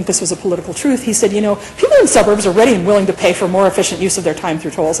really didn't think this was a political truth. He said, you know, people in suburbs are ready and willing to pay for more efficient use of their time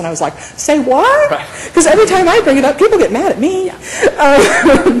through tolls. And I was like, say what? Because every time I bring it up, people get mad at me.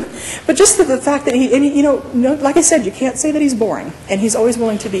 But just the fact that he, I mean, you know, like I said, you can't say that he's boring, and he's always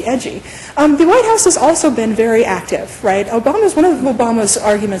willing to be edgy. The White House has also been very active, right? One of Obama's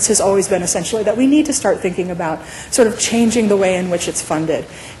arguments has always been essentially that we need to start thinking about sort of changing the way in which it's funded,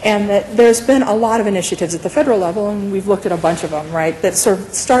 and that there's been a lot of initiatives at the federal level, and we've looked at a bunch of them, right, that sort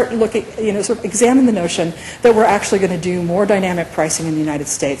of start looking, you know, sort of examine the notion that we're actually going to do more dynamic pricing in the United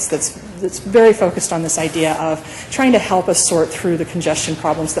States that's very focused on this idea of trying to help us sort through the congestion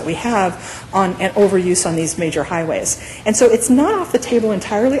problems that we have on and overuse on these major highways. And so it's not off the table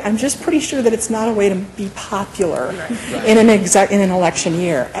entirely. I'm just pretty sure that it's not a way to be popular in an election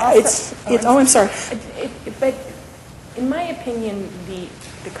year. I'm sorry. But in my opinion,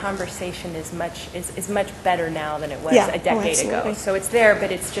 the conversation is much better now than it was a decade ago. So it's there,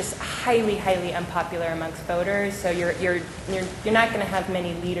 but it's just highly, highly unpopular amongst voters. So you're not going to have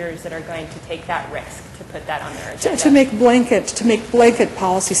many leaders that are going to take that risk to put that on their agenda. To make blanket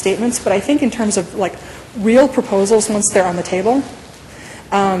policy statements, but I think in terms of like real proposals once they're on the table,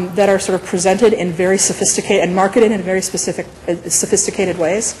 that are sort of presented in very sophisticated and marketed in very sophisticated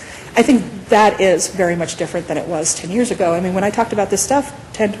ways, I think that is very much different than it was 10 years ago. I mean, when I talked about this stuff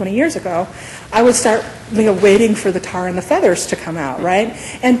 10, 20 years ago, I would start waiting for the tar and the feathers to come out, right?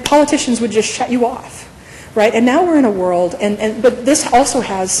 And politicians would just shut you off, right? And now we're in a world, but this also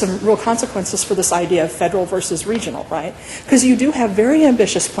has some real consequences for this idea of federal versus regional, right? Because you do have very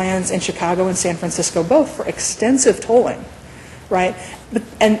ambitious plans in Chicago and San Francisco, both for extensive tolling, right?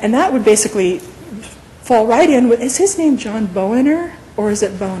 And that would basically fall right in with, is his name John Boehner? Or is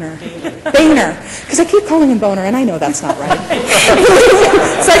it Boner? Boehner. Because I keep calling him Boner, and I know that's not right.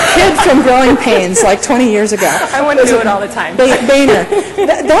 It's like kid from Growing Pains, like 20 years ago. I want to do it all the time. Boehner.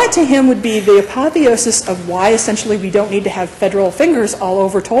 That to him would be the apotheosis of why essentially we don't need to have federal fingers all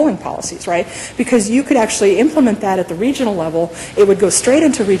over tolling policies, right? Because you could actually implement that at the regional level. It would go straight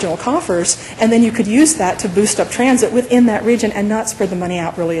into regional coffers, and then you could use that to boost up transit within that region and not spread the money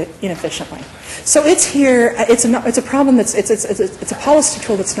out really inefficiently. So it's here. It's a problem that's it's a policy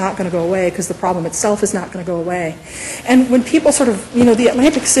tool that's not going to go away because the problem itself is not going to go away. And when people sort of, you know, the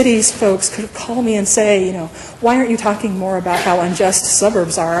Atlantic Cities folks could call me and say, you know, why aren't you talking more about how unjust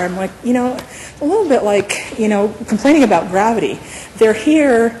suburbs are? I'm like, you know, a little bit like, you know, complaining about gravity. They're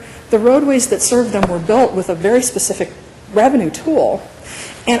here. The roadways that serve them were built with a very specific revenue tool.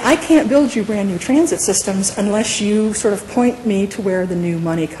 And I can't build you brand new transit systems unless you sort of point me to where the new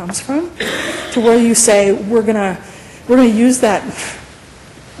money comes from, to where you say we're gonna use that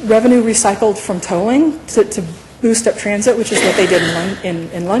revenue recycled from tolling to boost up transit, which is what they did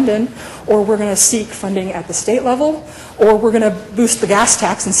in London, or we're going to seek funding at the state level, or we're going to boost the gas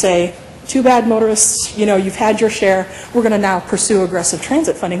tax and say, too bad motorists, you know, you've had your share, we're going to now pursue aggressive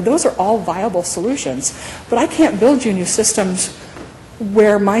transit funding. Those are all viable solutions. But I can't build you new systems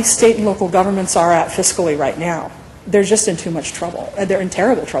where my state and local governments are at fiscally right now. They're just in too much trouble. They're in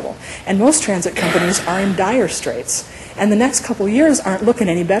terrible trouble. And most transit companies are in dire straits. And the next couple of years aren't looking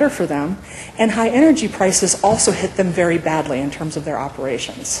any better for them. And high energy prices also hit them very badly in terms of their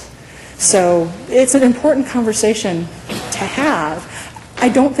operations. So it's an important conversation to have. I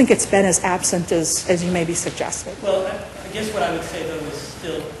don't think it's been as absent as you may be suggesting. Well, I guess what I would say, though, is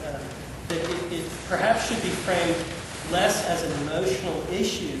still that it perhaps should be framed less as an emotional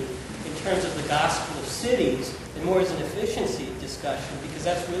issue in terms of the gospel of cities and more as an efficiency discussion, because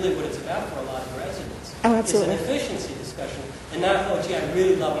that's really what it's about for a lot of residents. Oh, absolutely. It's an efficiency discussion. And not, oh, gee, I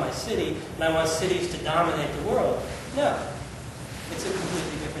really love my city and I want cities to dominate the world. No. It's a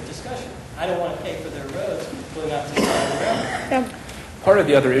completely different discussion. I don't want to pay for their roads going up to the side of the road. Yeah. Part of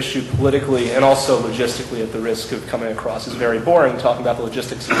the other issue politically and also logistically, at the risk of coming across as very boring, talking about the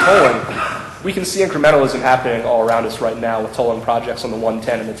logistics of tolling, we can see incrementalism happening all around us right now with tolling projects on the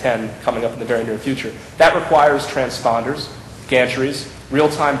 110 and the 10 coming up in the very near future. That requires transponders, gantries,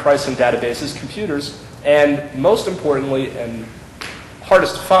 real-time pricing databases, computers, and most importantly, and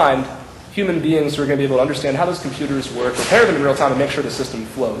hardest to find, human beings who are going to be able to understand how those computers work, repair them in real time, and make sure the system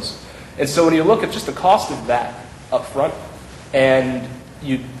flows. And so when you look at just the cost of that up front, and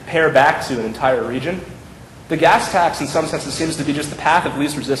you pair back to an entire region, the gas tax in some senses seems to be just the path of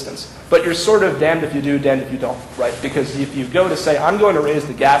least resistance. But you're sort of damned if you do, damned if you don't, right? Because if you go to say, I'm going to raise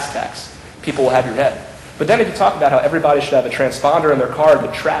the gas tax, people will have your head. But then if you talk about how everybody should have a transponder in their car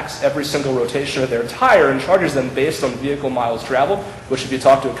that tracks every single rotation of their tire and charges them based on vehicle miles traveled, which if you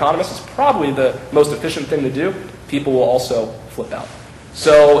talk to economists is probably the most efficient thing to do, people will also flip out.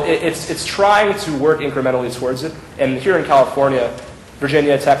 So it's trying to work incrementally towards it. And here in California,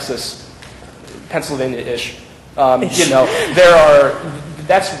 Virginia, Texas, Pennsylvania-ish,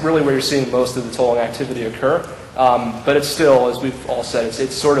 that's really where you're seeing most of the tolling activity occur. But it's still, as we've all said,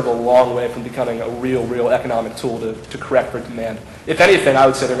 it's sort of a long way from becoming a real economic tool to correct for demand. If anything, I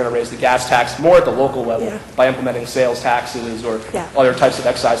would say they're going to raise the gas tax more at the local level by implementing sales taxes or other types of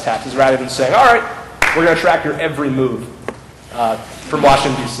excise taxes, rather than saying, all right, we're going to track your every move from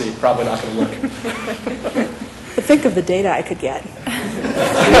Washington, D.C. Probably not going to work. But think of the data I could get.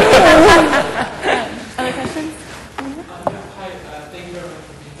 Other questions? Hi, thank you very much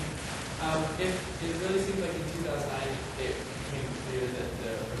for being here. It really seems like in 2009 it became clear that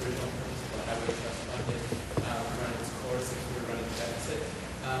the original purpose of the highway trust fund had run its course if we were running a deficit.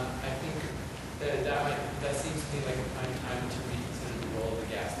 I think that seems to me like a prime time to reconsider the role of the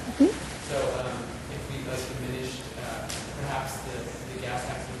gas tax. So if we diminished perhaps the gas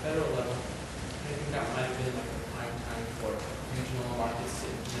tax at the federal level, I think that might have been like a prime time for regional markets to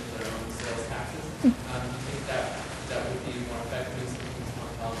implement their own sales taxes. Do you think that would be more effective in something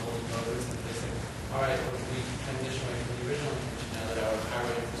more palatable to voters and they say, all right, well, we transition away from the original intention now that our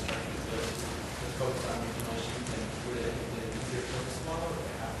highway infrastructure is focused on regional issues, and would it be an easier focus model?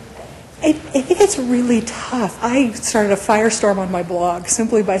 I think it's really tough. I started a firestorm on my blog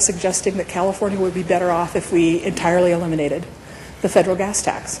simply by suggesting that California would be better off if we entirely eliminated the federal gas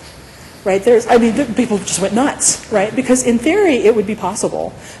tax. Right? People just went nuts, right? Because in theory, it would be possible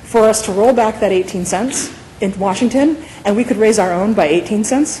for us to roll back that 18 cents in Washington, and we could raise our own by 18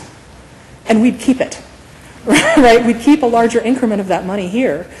 cents, and we'd keep it, right? We'd keep a larger increment of that money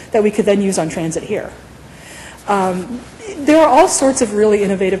here that we could then use on transit here. There are all sorts of really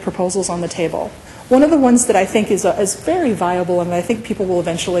innovative proposals on the table. One of the ones that I think is very viable and I think people will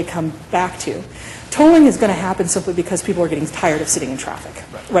eventually come back to, tolling is going to happen simply because people are getting tired of sitting in traffic,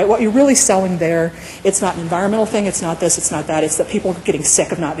 right? What you're really selling there, it's not an environmental thing, it's not this, it's not that, it's that people are getting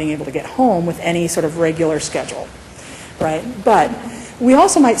sick of not being able to get home with any sort of regular schedule, right? But we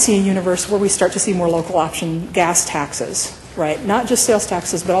also might see a universe where we start to see more local option gas taxes, right? Not just sales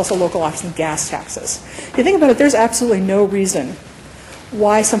taxes, but also local option gas taxes. If you think about it, there's absolutely no reason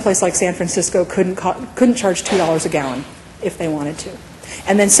why someplace like San Francisco couldn't charge $2 a gallon if they wanted to,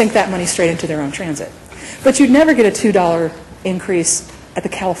 and then sink that money straight into their own transit. But you'd never get a $2 increase at the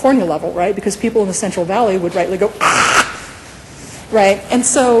California level, right? Because people in the Central Valley would rightly go, ah! Right? And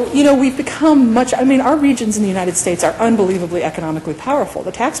so, we've become our regions in the United States are unbelievably economically powerful.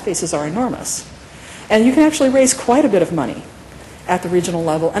 The tax bases are enormous. And you can actually raise quite a bit of money at the regional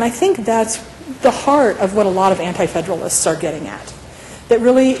level. And I think that's the heart of what a lot of anti-federalists are getting at. That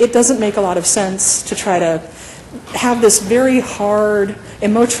really, it doesn't make a lot of sense to try to have this very hard,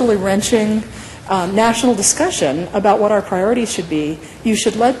 emotionally wrenching national discussion about what our priorities should be. You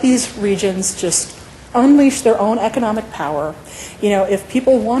should let these regions just unleash their own economic power. If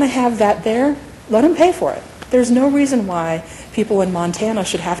people want to have that there, let them pay for it. There's no reason why people in Montana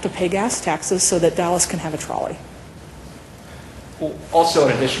should have to pay gas taxes so that Dallas can have a trolley. Well, also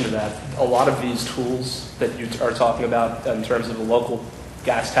in addition to that, a lot of these tools that you are talking about in terms of the local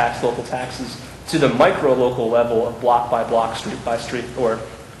gas tax, local taxes, to the micro-local level of block by block, street by street, or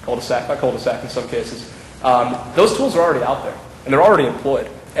cul-de-sac by cul-de-sac in some cases, those tools are already out there, and they're already employed.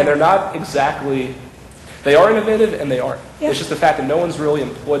 And they're not exactly, they are innovative and they aren't. Yeah. It's just the fact that no one's really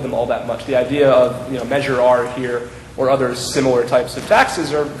employed them all that much. The idea of, Measure R here or other similar types of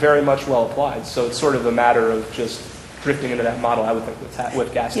taxes are very much well applied. So it's sort of a matter of just drifting into that model, I would think,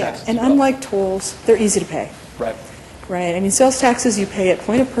 with gas taxes. And unlike tolls, they're easy to pay. Right. Right. Sales taxes, you pay at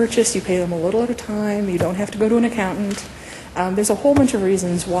point of purchase, you pay them a little at a time, you don't have to go to an accountant. There's a whole bunch of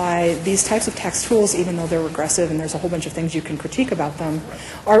reasons why these types of tax tools, even though they're regressive and there's a whole bunch of things you can critique about them,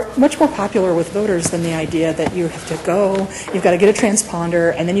 are much more popular with voters than the idea that you have to go, you've got to get a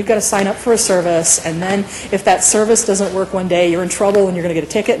transponder, and then you've got to sign up for a service, and then if that service doesn't work one day, you're in trouble and you're going to get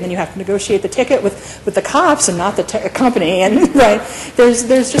a ticket, and then you have to negotiate the ticket with the cops and not the company. And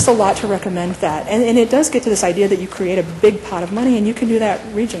there's just a lot to recommend that. And it does get to this idea that you create a big pot of money, and you can do that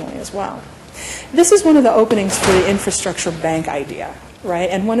regionally as well. This is one of the openings for the infrastructure bank idea, right?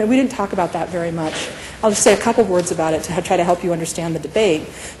 And we didn't talk about that very much. I'll just say a couple words about it to try to help you understand the debate.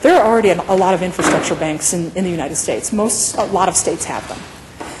 There are already a lot of infrastructure banks in the United States. A lot of states have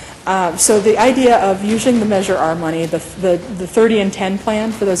them. So the idea of using the Measure R money, the 30 and 10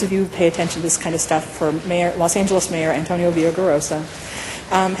 plan, for those of you who pay attention to this kind of stuff, for Los Angeles Mayor Antonio Villaraigosa,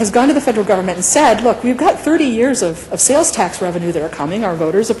 has gone to the federal government and said, look, we've got 30 years of sales tax revenue that are coming. Our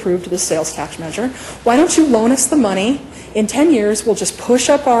voters approved this sales tax measure. Why don't you loan us the money? In 10 years, we'll just push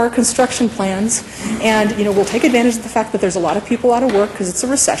up our construction plans, and we'll take advantage of the fact that there's a lot of people out of work because it's a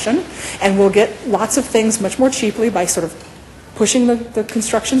recession, and we'll get lots of things much more cheaply by sort of pushing the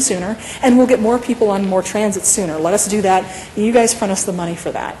construction sooner, and we'll get more people on more transit sooner. Let us do that. You guys front us the money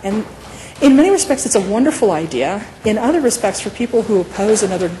for that. And in many respects, it's a wonderful idea. In other respects, for people who oppose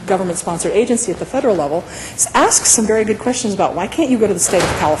another government-sponsored agency at the federal level, ask some very good questions about why can't you go to the state of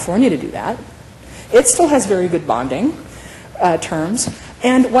California to do that? It still has very good bonding terms.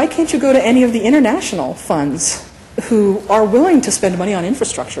 And why can't you go to any of the international funds who are willing to spend money on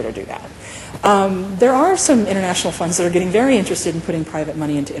infrastructure to do that? There are some international funds that are getting very interested in putting private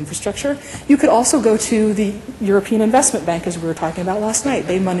money into infrastructure. You could also go to the European Investment Bank, as we were talking about last night.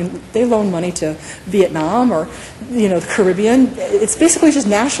 They loan money to Vietnam or the Caribbean. It's basically just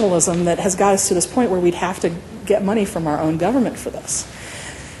nationalism that has got us to this point where we'd have to get money from our own government for this.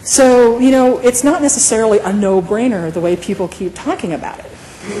 So, it's not necessarily a no-brainer the way people keep talking about it,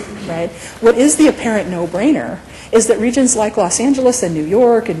 right? What is the apparent no-brainer is that regions like Los Angeles and New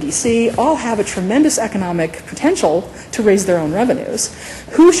York and DC all have a tremendous economic potential to raise their own revenues.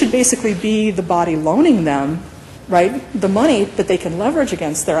 Who should basically be the body loaning them, right? The money that they can leverage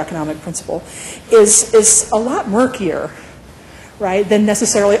against their economic principle is a lot murkier, right, than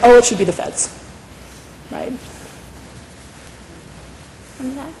necessarily, it should be the feds, right?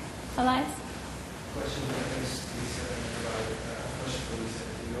 Elias? Question for Lisa question for Lisa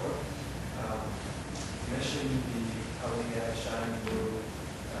Theodore. You mentioned the Alina Shine Blue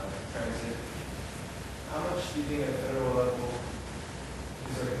transit. How much do you think at the federal level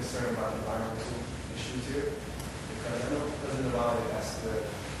is there concern about environmental issues here? Because I know President Obama asked the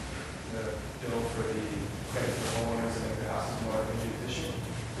bill for the credit for homeowners and make their houses more energy efficient.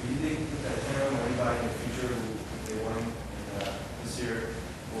 Do you think that town or anybody in the future who, if they won this year,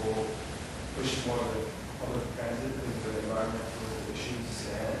 will push more of the public transit because of the environmental issues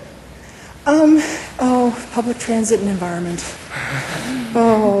ahead? Public transit and environment.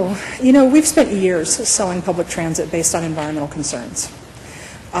 We've spent years selling public transit based on environmental concerns.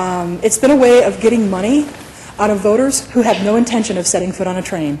 It's been a way of getting money out of voters who have no intention of setting foot on a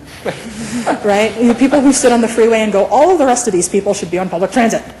train, right? People who sit on the freeway and go, all of the rest of these people should be on public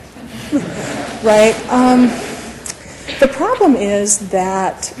transit, right? The problem is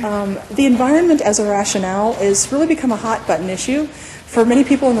that the environment as a rationale is really become a hot button issue for many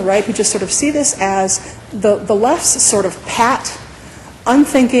people on the right who just sort of see this as the left's sort of pat,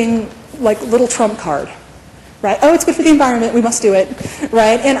 unthinking, like little trump card, right? Oh, it's good for the environment, we must do it,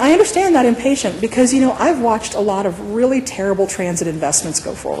 right? And I understand that impatient because, I've watched a lot of really terrible transit investments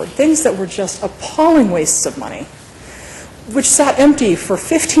go forward, things that were just appalling wastes of money, which sat empty for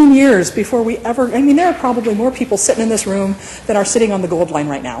 15 years before we ever, there are probably more people sitting in this room than are sitting on the Gold Line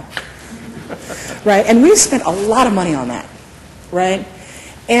right now, right? And we spent a lot of money on that, right?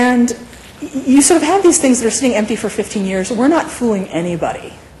 And you sort of have these things that are sitting empty for 15 years. We're not fooling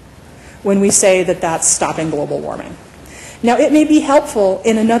anybody when we say that that's stopping global warming. Now, it may be helpful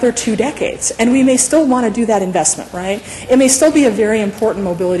in another 2 decades, and we may still want to do that investment, right? It may still be a very important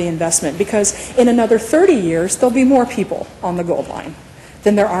mobility investment because in another 30 years, there'll be more people on the Gold Line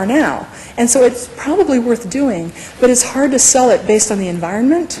than there are now. And so it's probably worth doing, but it's hard to sell it based on the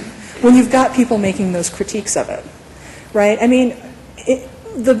environment when you've got people making those critiques of it, right?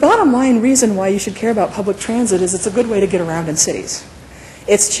 The bottom line reason why you should care about public transit is it's a good way to get around in cities.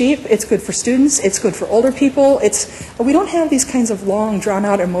 It's cheap, it's good for students, it's good for older people. We don't have these kinds of long,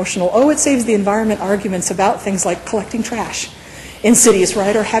 drawn-out, emotional, it saves the environment arguments about things like collecting trash in cities,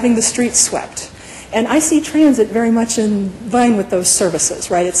 right, or having the streets swept. And I see transit very much in line with those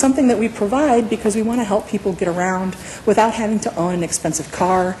services, right? It's something that we provide because we want to help people get around without having to own an expensive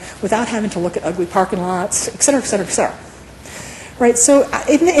car, without having to look at ugly parking lots, et cetera, et cetera, et cetera. Right, so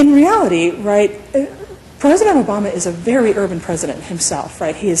in reality, right, President Obama is a very urban president himself,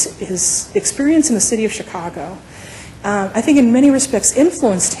 right? His experience in the city of Chicago, I think in many respects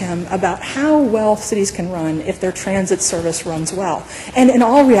influenced him about how well cities can run if their transit service runs well. And in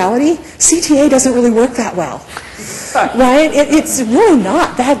all reality, CTA doesn't really work that well, right? It's really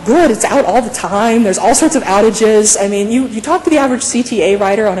not that good. It's out all the time. There's all sorts of outages. You talk to the average CTA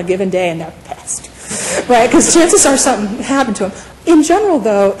rider on a given day and they're pissed, right? Because chances are something happened to them. In general,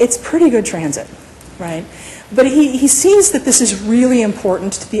 though, it's pretty good transit, right? But he sees that this is really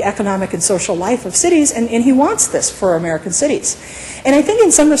important to the economic and social life of cities, and he wants this for American cities. And I think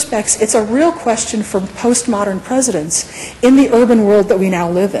in some respects, it's a real question for postmodern presidents in the urban world that we now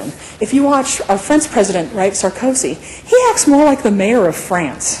live in. If you watch our French president, right, Sarkozy, he acts more like the mayor of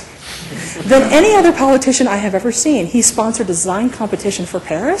France than any other politician I have ever seen. He sponsored a design competition for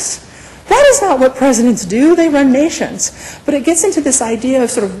Paris. That is not what presidents do. They run nations. But it gets into this idea of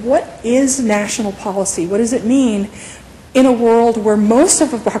sort of what is national policy? What does it mean in a world where most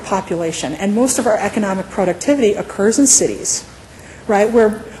of our population and most of our economic productivity occurs in cities, right?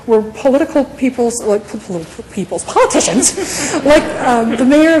 Where politicians, like the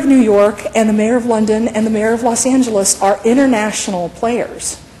mayor of New York and the mayor of London and the mayor of Los Angeles are international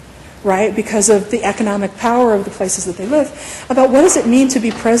players, right, because of the economic power of the places that they live, about what does it mean to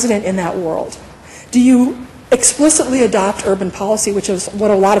be president in that world? Do you explicitly adopt urban policy, which is what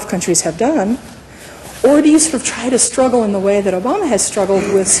a lot of countries have done, or do you sort of try to struggle in the way that Obama has struggled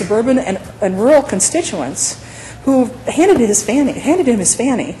with suburban and rural constituents who handed him his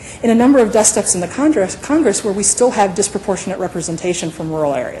fanny in a number of dust-ups in the Congress where we still have disproportionate representation from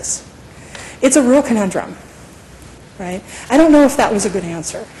rural areas? It's a real conundrum, right? I don't know if that was a good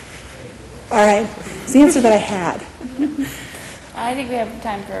answer. All right, it's the answer that I had. I think we have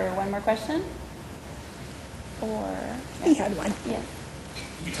time for one more question. Or He had one. yeah.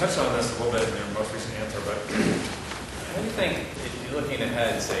 You touched on this a little bit in your most recent answer, but How do you think, if you're looking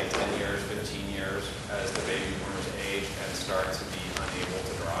ahead, say 10 years, 15 years, as the baby boomers age and start to be unable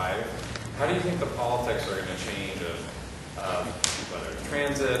to drive, how do you think the politics are going to change of whether it's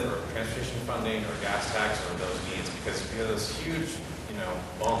transit or transportation funding or gas tax or those needs? Because you have this huge,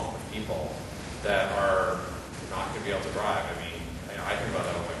 bump of people that are not going to be able to drive. I mean, I think about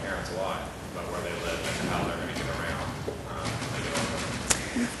that with my parents a lot, about where they live and how they're going to get around.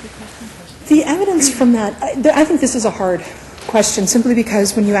 The evidence from that, I think this is a hard question simply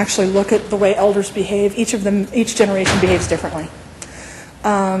because when you actually look at the way elders behave, each generation behaves differently.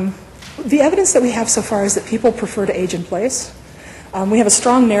 The evidence that we have so far is that people prefer to age in place. We have a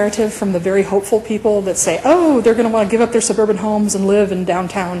strong narrative from the very hopeful people that say, oh, they're going to want to give up their suburban homes and live in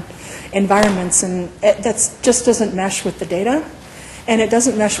downtown environments, and that just doesn't mesh with the data. And it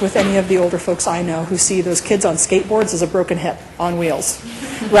doesn't mesh with any of the older folks I know who see those kids on skateboards as a broken hip on wheels,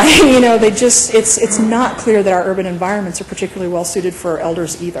 right? It's not clear that our urban environments are particularly well suited for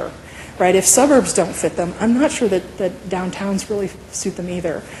elders either, right? If suburbs don't fit them, I'm not sure that downtowns really suit them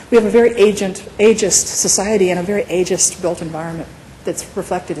either. We have a very ageist society and a very ageist built environment that's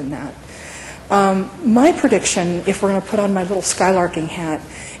reflected in that. My prediction, if we're going to put on my little skylarking hat,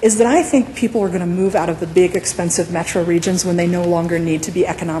 is that I think people are going to move out of the big, expensive metro regions when they no longer need to be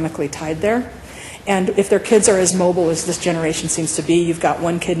economically tied there. And if their kids are as mobile as this generation seems to be, you've got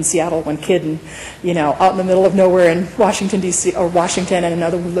one kid in Seattle, one kid in, out in the middle of nowhere in Washington, D.C., or Washington, and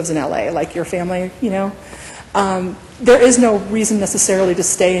another who lives in L.A., like your family, There is no reason necessarily to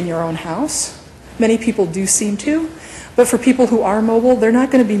stay in your own house. Many people do seem to. But for people who are mobile, they're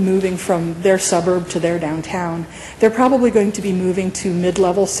not going to be moving from their suburb to their downtown. They're probably going to be moving to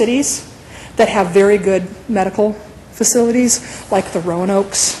mid-level cities that have very good medical facilities, like the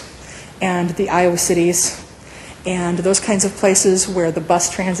Roanoke's and the Iowa cities, and those kinds of places where the bus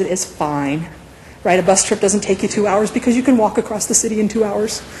transit is fine, right? A bus trip doesn't take you 2 hours because you can walk across the city in 2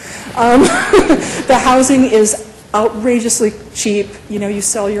 hours. The housing is outrageously cheap. You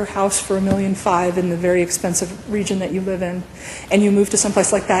sell your house for $1.5 million in the very expensive region that you live in, and you move to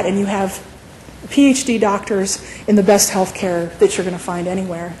someplace like that, and you have PhD doctors in the best health care that you're going to find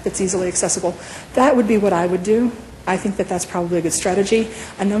anywhere that's easily accessible. That would be what I would do. I think that that's probably a good strategy.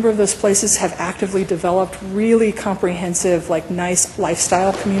 A number of those places have actively developed really comprehensive, nice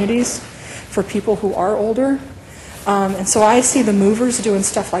lifestyle communities for people who are older. And so I see the movers doing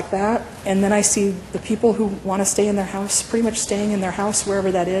stuff like that, and then I see the people who want to stay in their house, pretty much staying in their house,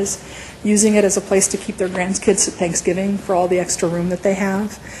 wherever that is, using it as a place to keep their grandkids at Thanksgiving for all the extra room that they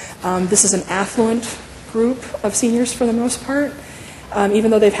have. This is an affluent group of seniors for the most part, even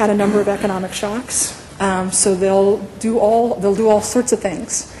though they've had a number of economic shocks. So they'll do all sorts of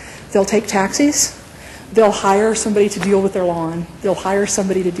things. They'll take taxis. They'll hire somebody to deal with their lawn. They'll hire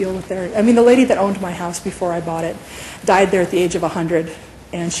somebody to deal with the lady that owned my house before I bought it died there at the age of 100,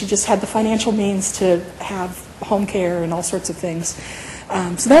 and she just had the financial means to have home care and all sorts of things.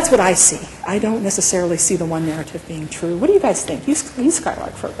 So that's what I see. I don't necessarily see the one narrative being true. What do you guys think? You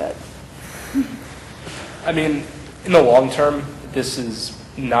skylark for a bit. I mean, in the long term, this is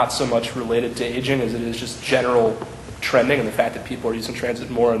not so much related to aging as it is just general trending and the fact that people are using transit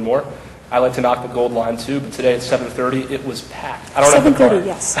more and more. I like to knock the Gold Line too, but today at 7:30 it was packed. I don't have the car. 7:30,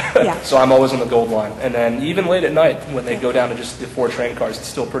 yes. Yeah. So I'm always on the Gold Line. And then even late at night when they go down to just the 4 train cars, it's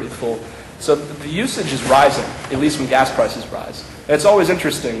still pretty full. So the usage is rising, at least when gas prices rise. And it's always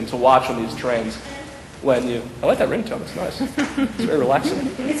interesting to watch on these trains when you, I like that ringtone, it's nice. It's very relaxing.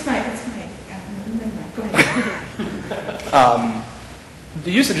 It's my, go ahead.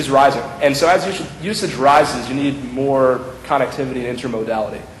 The usage is rising. And so as usage rises, you need more connectivity and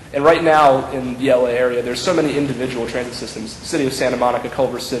intermodality. And right now in the LA area, there's so many individual transit systems. The city of Santa Monica,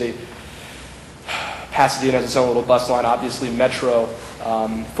 Culver City, Pasadena has its own little bus line, obviously Metro,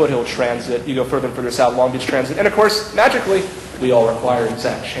 Foothill Transit, you go further and further south, Long Beach Transit, and of course, magically, we all require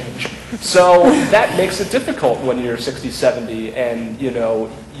exact change. So that makes it difficult when you're 60, 70, and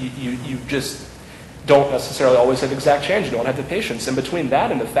you just don't necessarily always have exact change. You don't have the patience. And between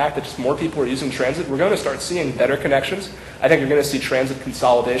that and the fact that just more people are using transit, we're going to start seeing better connections. I think you're going to see transit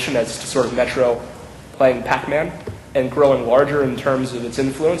consolidation as sort of Metro playing Pac-Man and growing larger in terms of its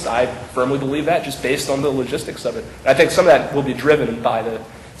influence. I firmly believe that, just based on the logistics of it. I think some of that will be driven by the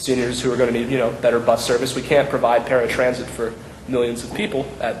seniors who are going to need, better bus service. We can't provide paratransit for millions of people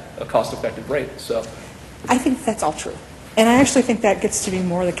at a cost-effective rate. So, I think that's all true. And I actually think that gets to be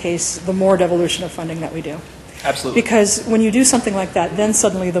more the case the more devolution of funding that we do. Absolutely. Because when you do something like that, then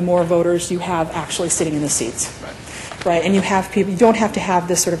suddenly the more voters you have actually sitting in the seats. Right, and you have people, you don't have to have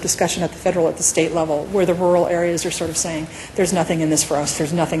this sort of discussion at the federal, at the state level, where the rural areas are sort of saying, there's nothing in this for us,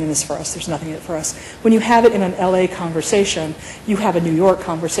 there's nothing in this for us, there's nothing in it for us. When you have it in an LA conversation, you have a New York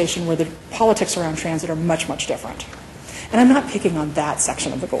conversation where the politics around transit are much, much different. And I'm not picking on that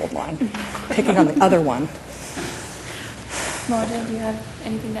section of the Gold Line, I'm picking on the other one. Moja, do you have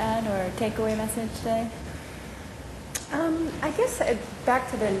anything to add or takeaway message today? I guess back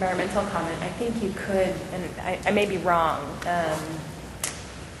to the environmental comment, I think you could, and I may be wrong,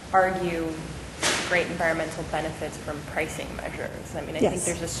 argue great environmental benefits from pricing measures. I mean, I think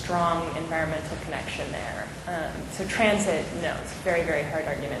there's a strong environmental connection there. So transit, no, it's a very, very hard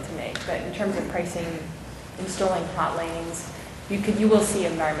argument to make. But in terms of pricing, installing hot lanes, you will see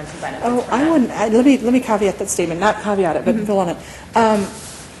environmental benefits. Oh, from I that. wouldn't. Let me caveat that statement. Not caveat it, but fill on it.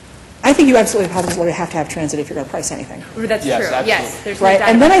 I think you absolutely positively have to have transit if you're going to price anything. That's Yes, true. absolutely. Yes, there's no Right, doubt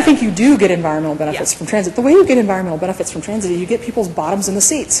and then about I that. think you do get environmental benefits from transit. The way you get environmental benefits from transit is you get people's bottoms in the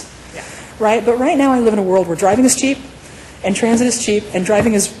seats. Yeah. Right, but right now I live in a world where driving is cheap, and transit is cheap, and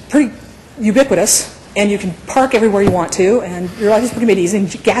driving is pretty ubiquitous, and you can park everywhere you want to, and your life is pretty made easy, and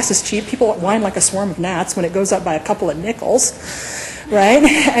gas is cheap. People whine like a swarm of gnats when it goes up by a couple of nickels. Right?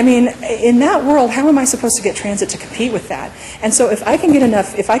 I mean, in that world, how am I supposed to get transit to compete with that? And so if I can get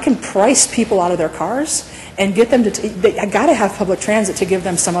enough, if I can price people out of their cars and get them to, I got to have public transit to give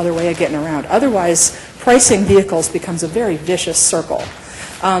them some other way of getting around. Otherwise, pricing vehicles becomes a very vicious circle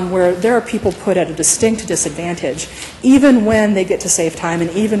where there are people put at a distinct disadvantage, even when they get to save time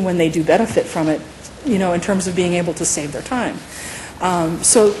and even when they do benefit from it, in terms of being able to save their time.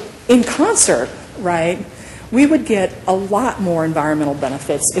 So in concert, right, we would get a lot more environmental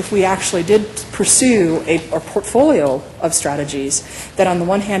benefits if we actually did pursue a portfolio of strategies that on the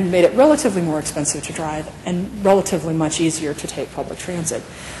one hand made it relatively more expensive to drive and relatively much easier to take public transit.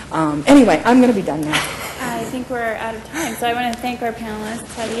 Anyway, I'm going to be done now. I think we're out of time, so I want to thank our panelists,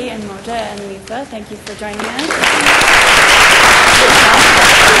 Teddy and Moja and Lisa. Thank you for joining us.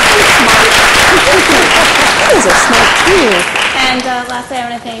 That was a smart too. And lastly, I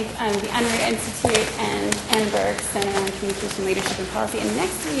want to thank the Unruh Institute and Annenberg Center on Communication Leadership and Policy. And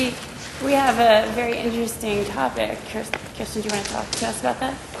next week, we have a very interesting topic. Kirsten, do you want to talk to us about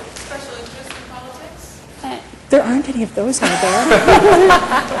that? Special interest in politics? There aren't any of those out there.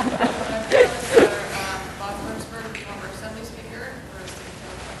 Bob Hertzberg, former Assembly Speaker for State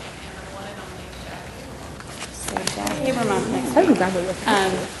California, and the one and only Jackie. So Jackie Vermont next I'm week. glad we were.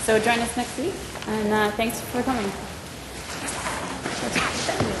 So join us next week, and thanks for coming.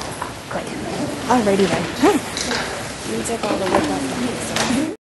 Alrighty then. You took all the work out of me.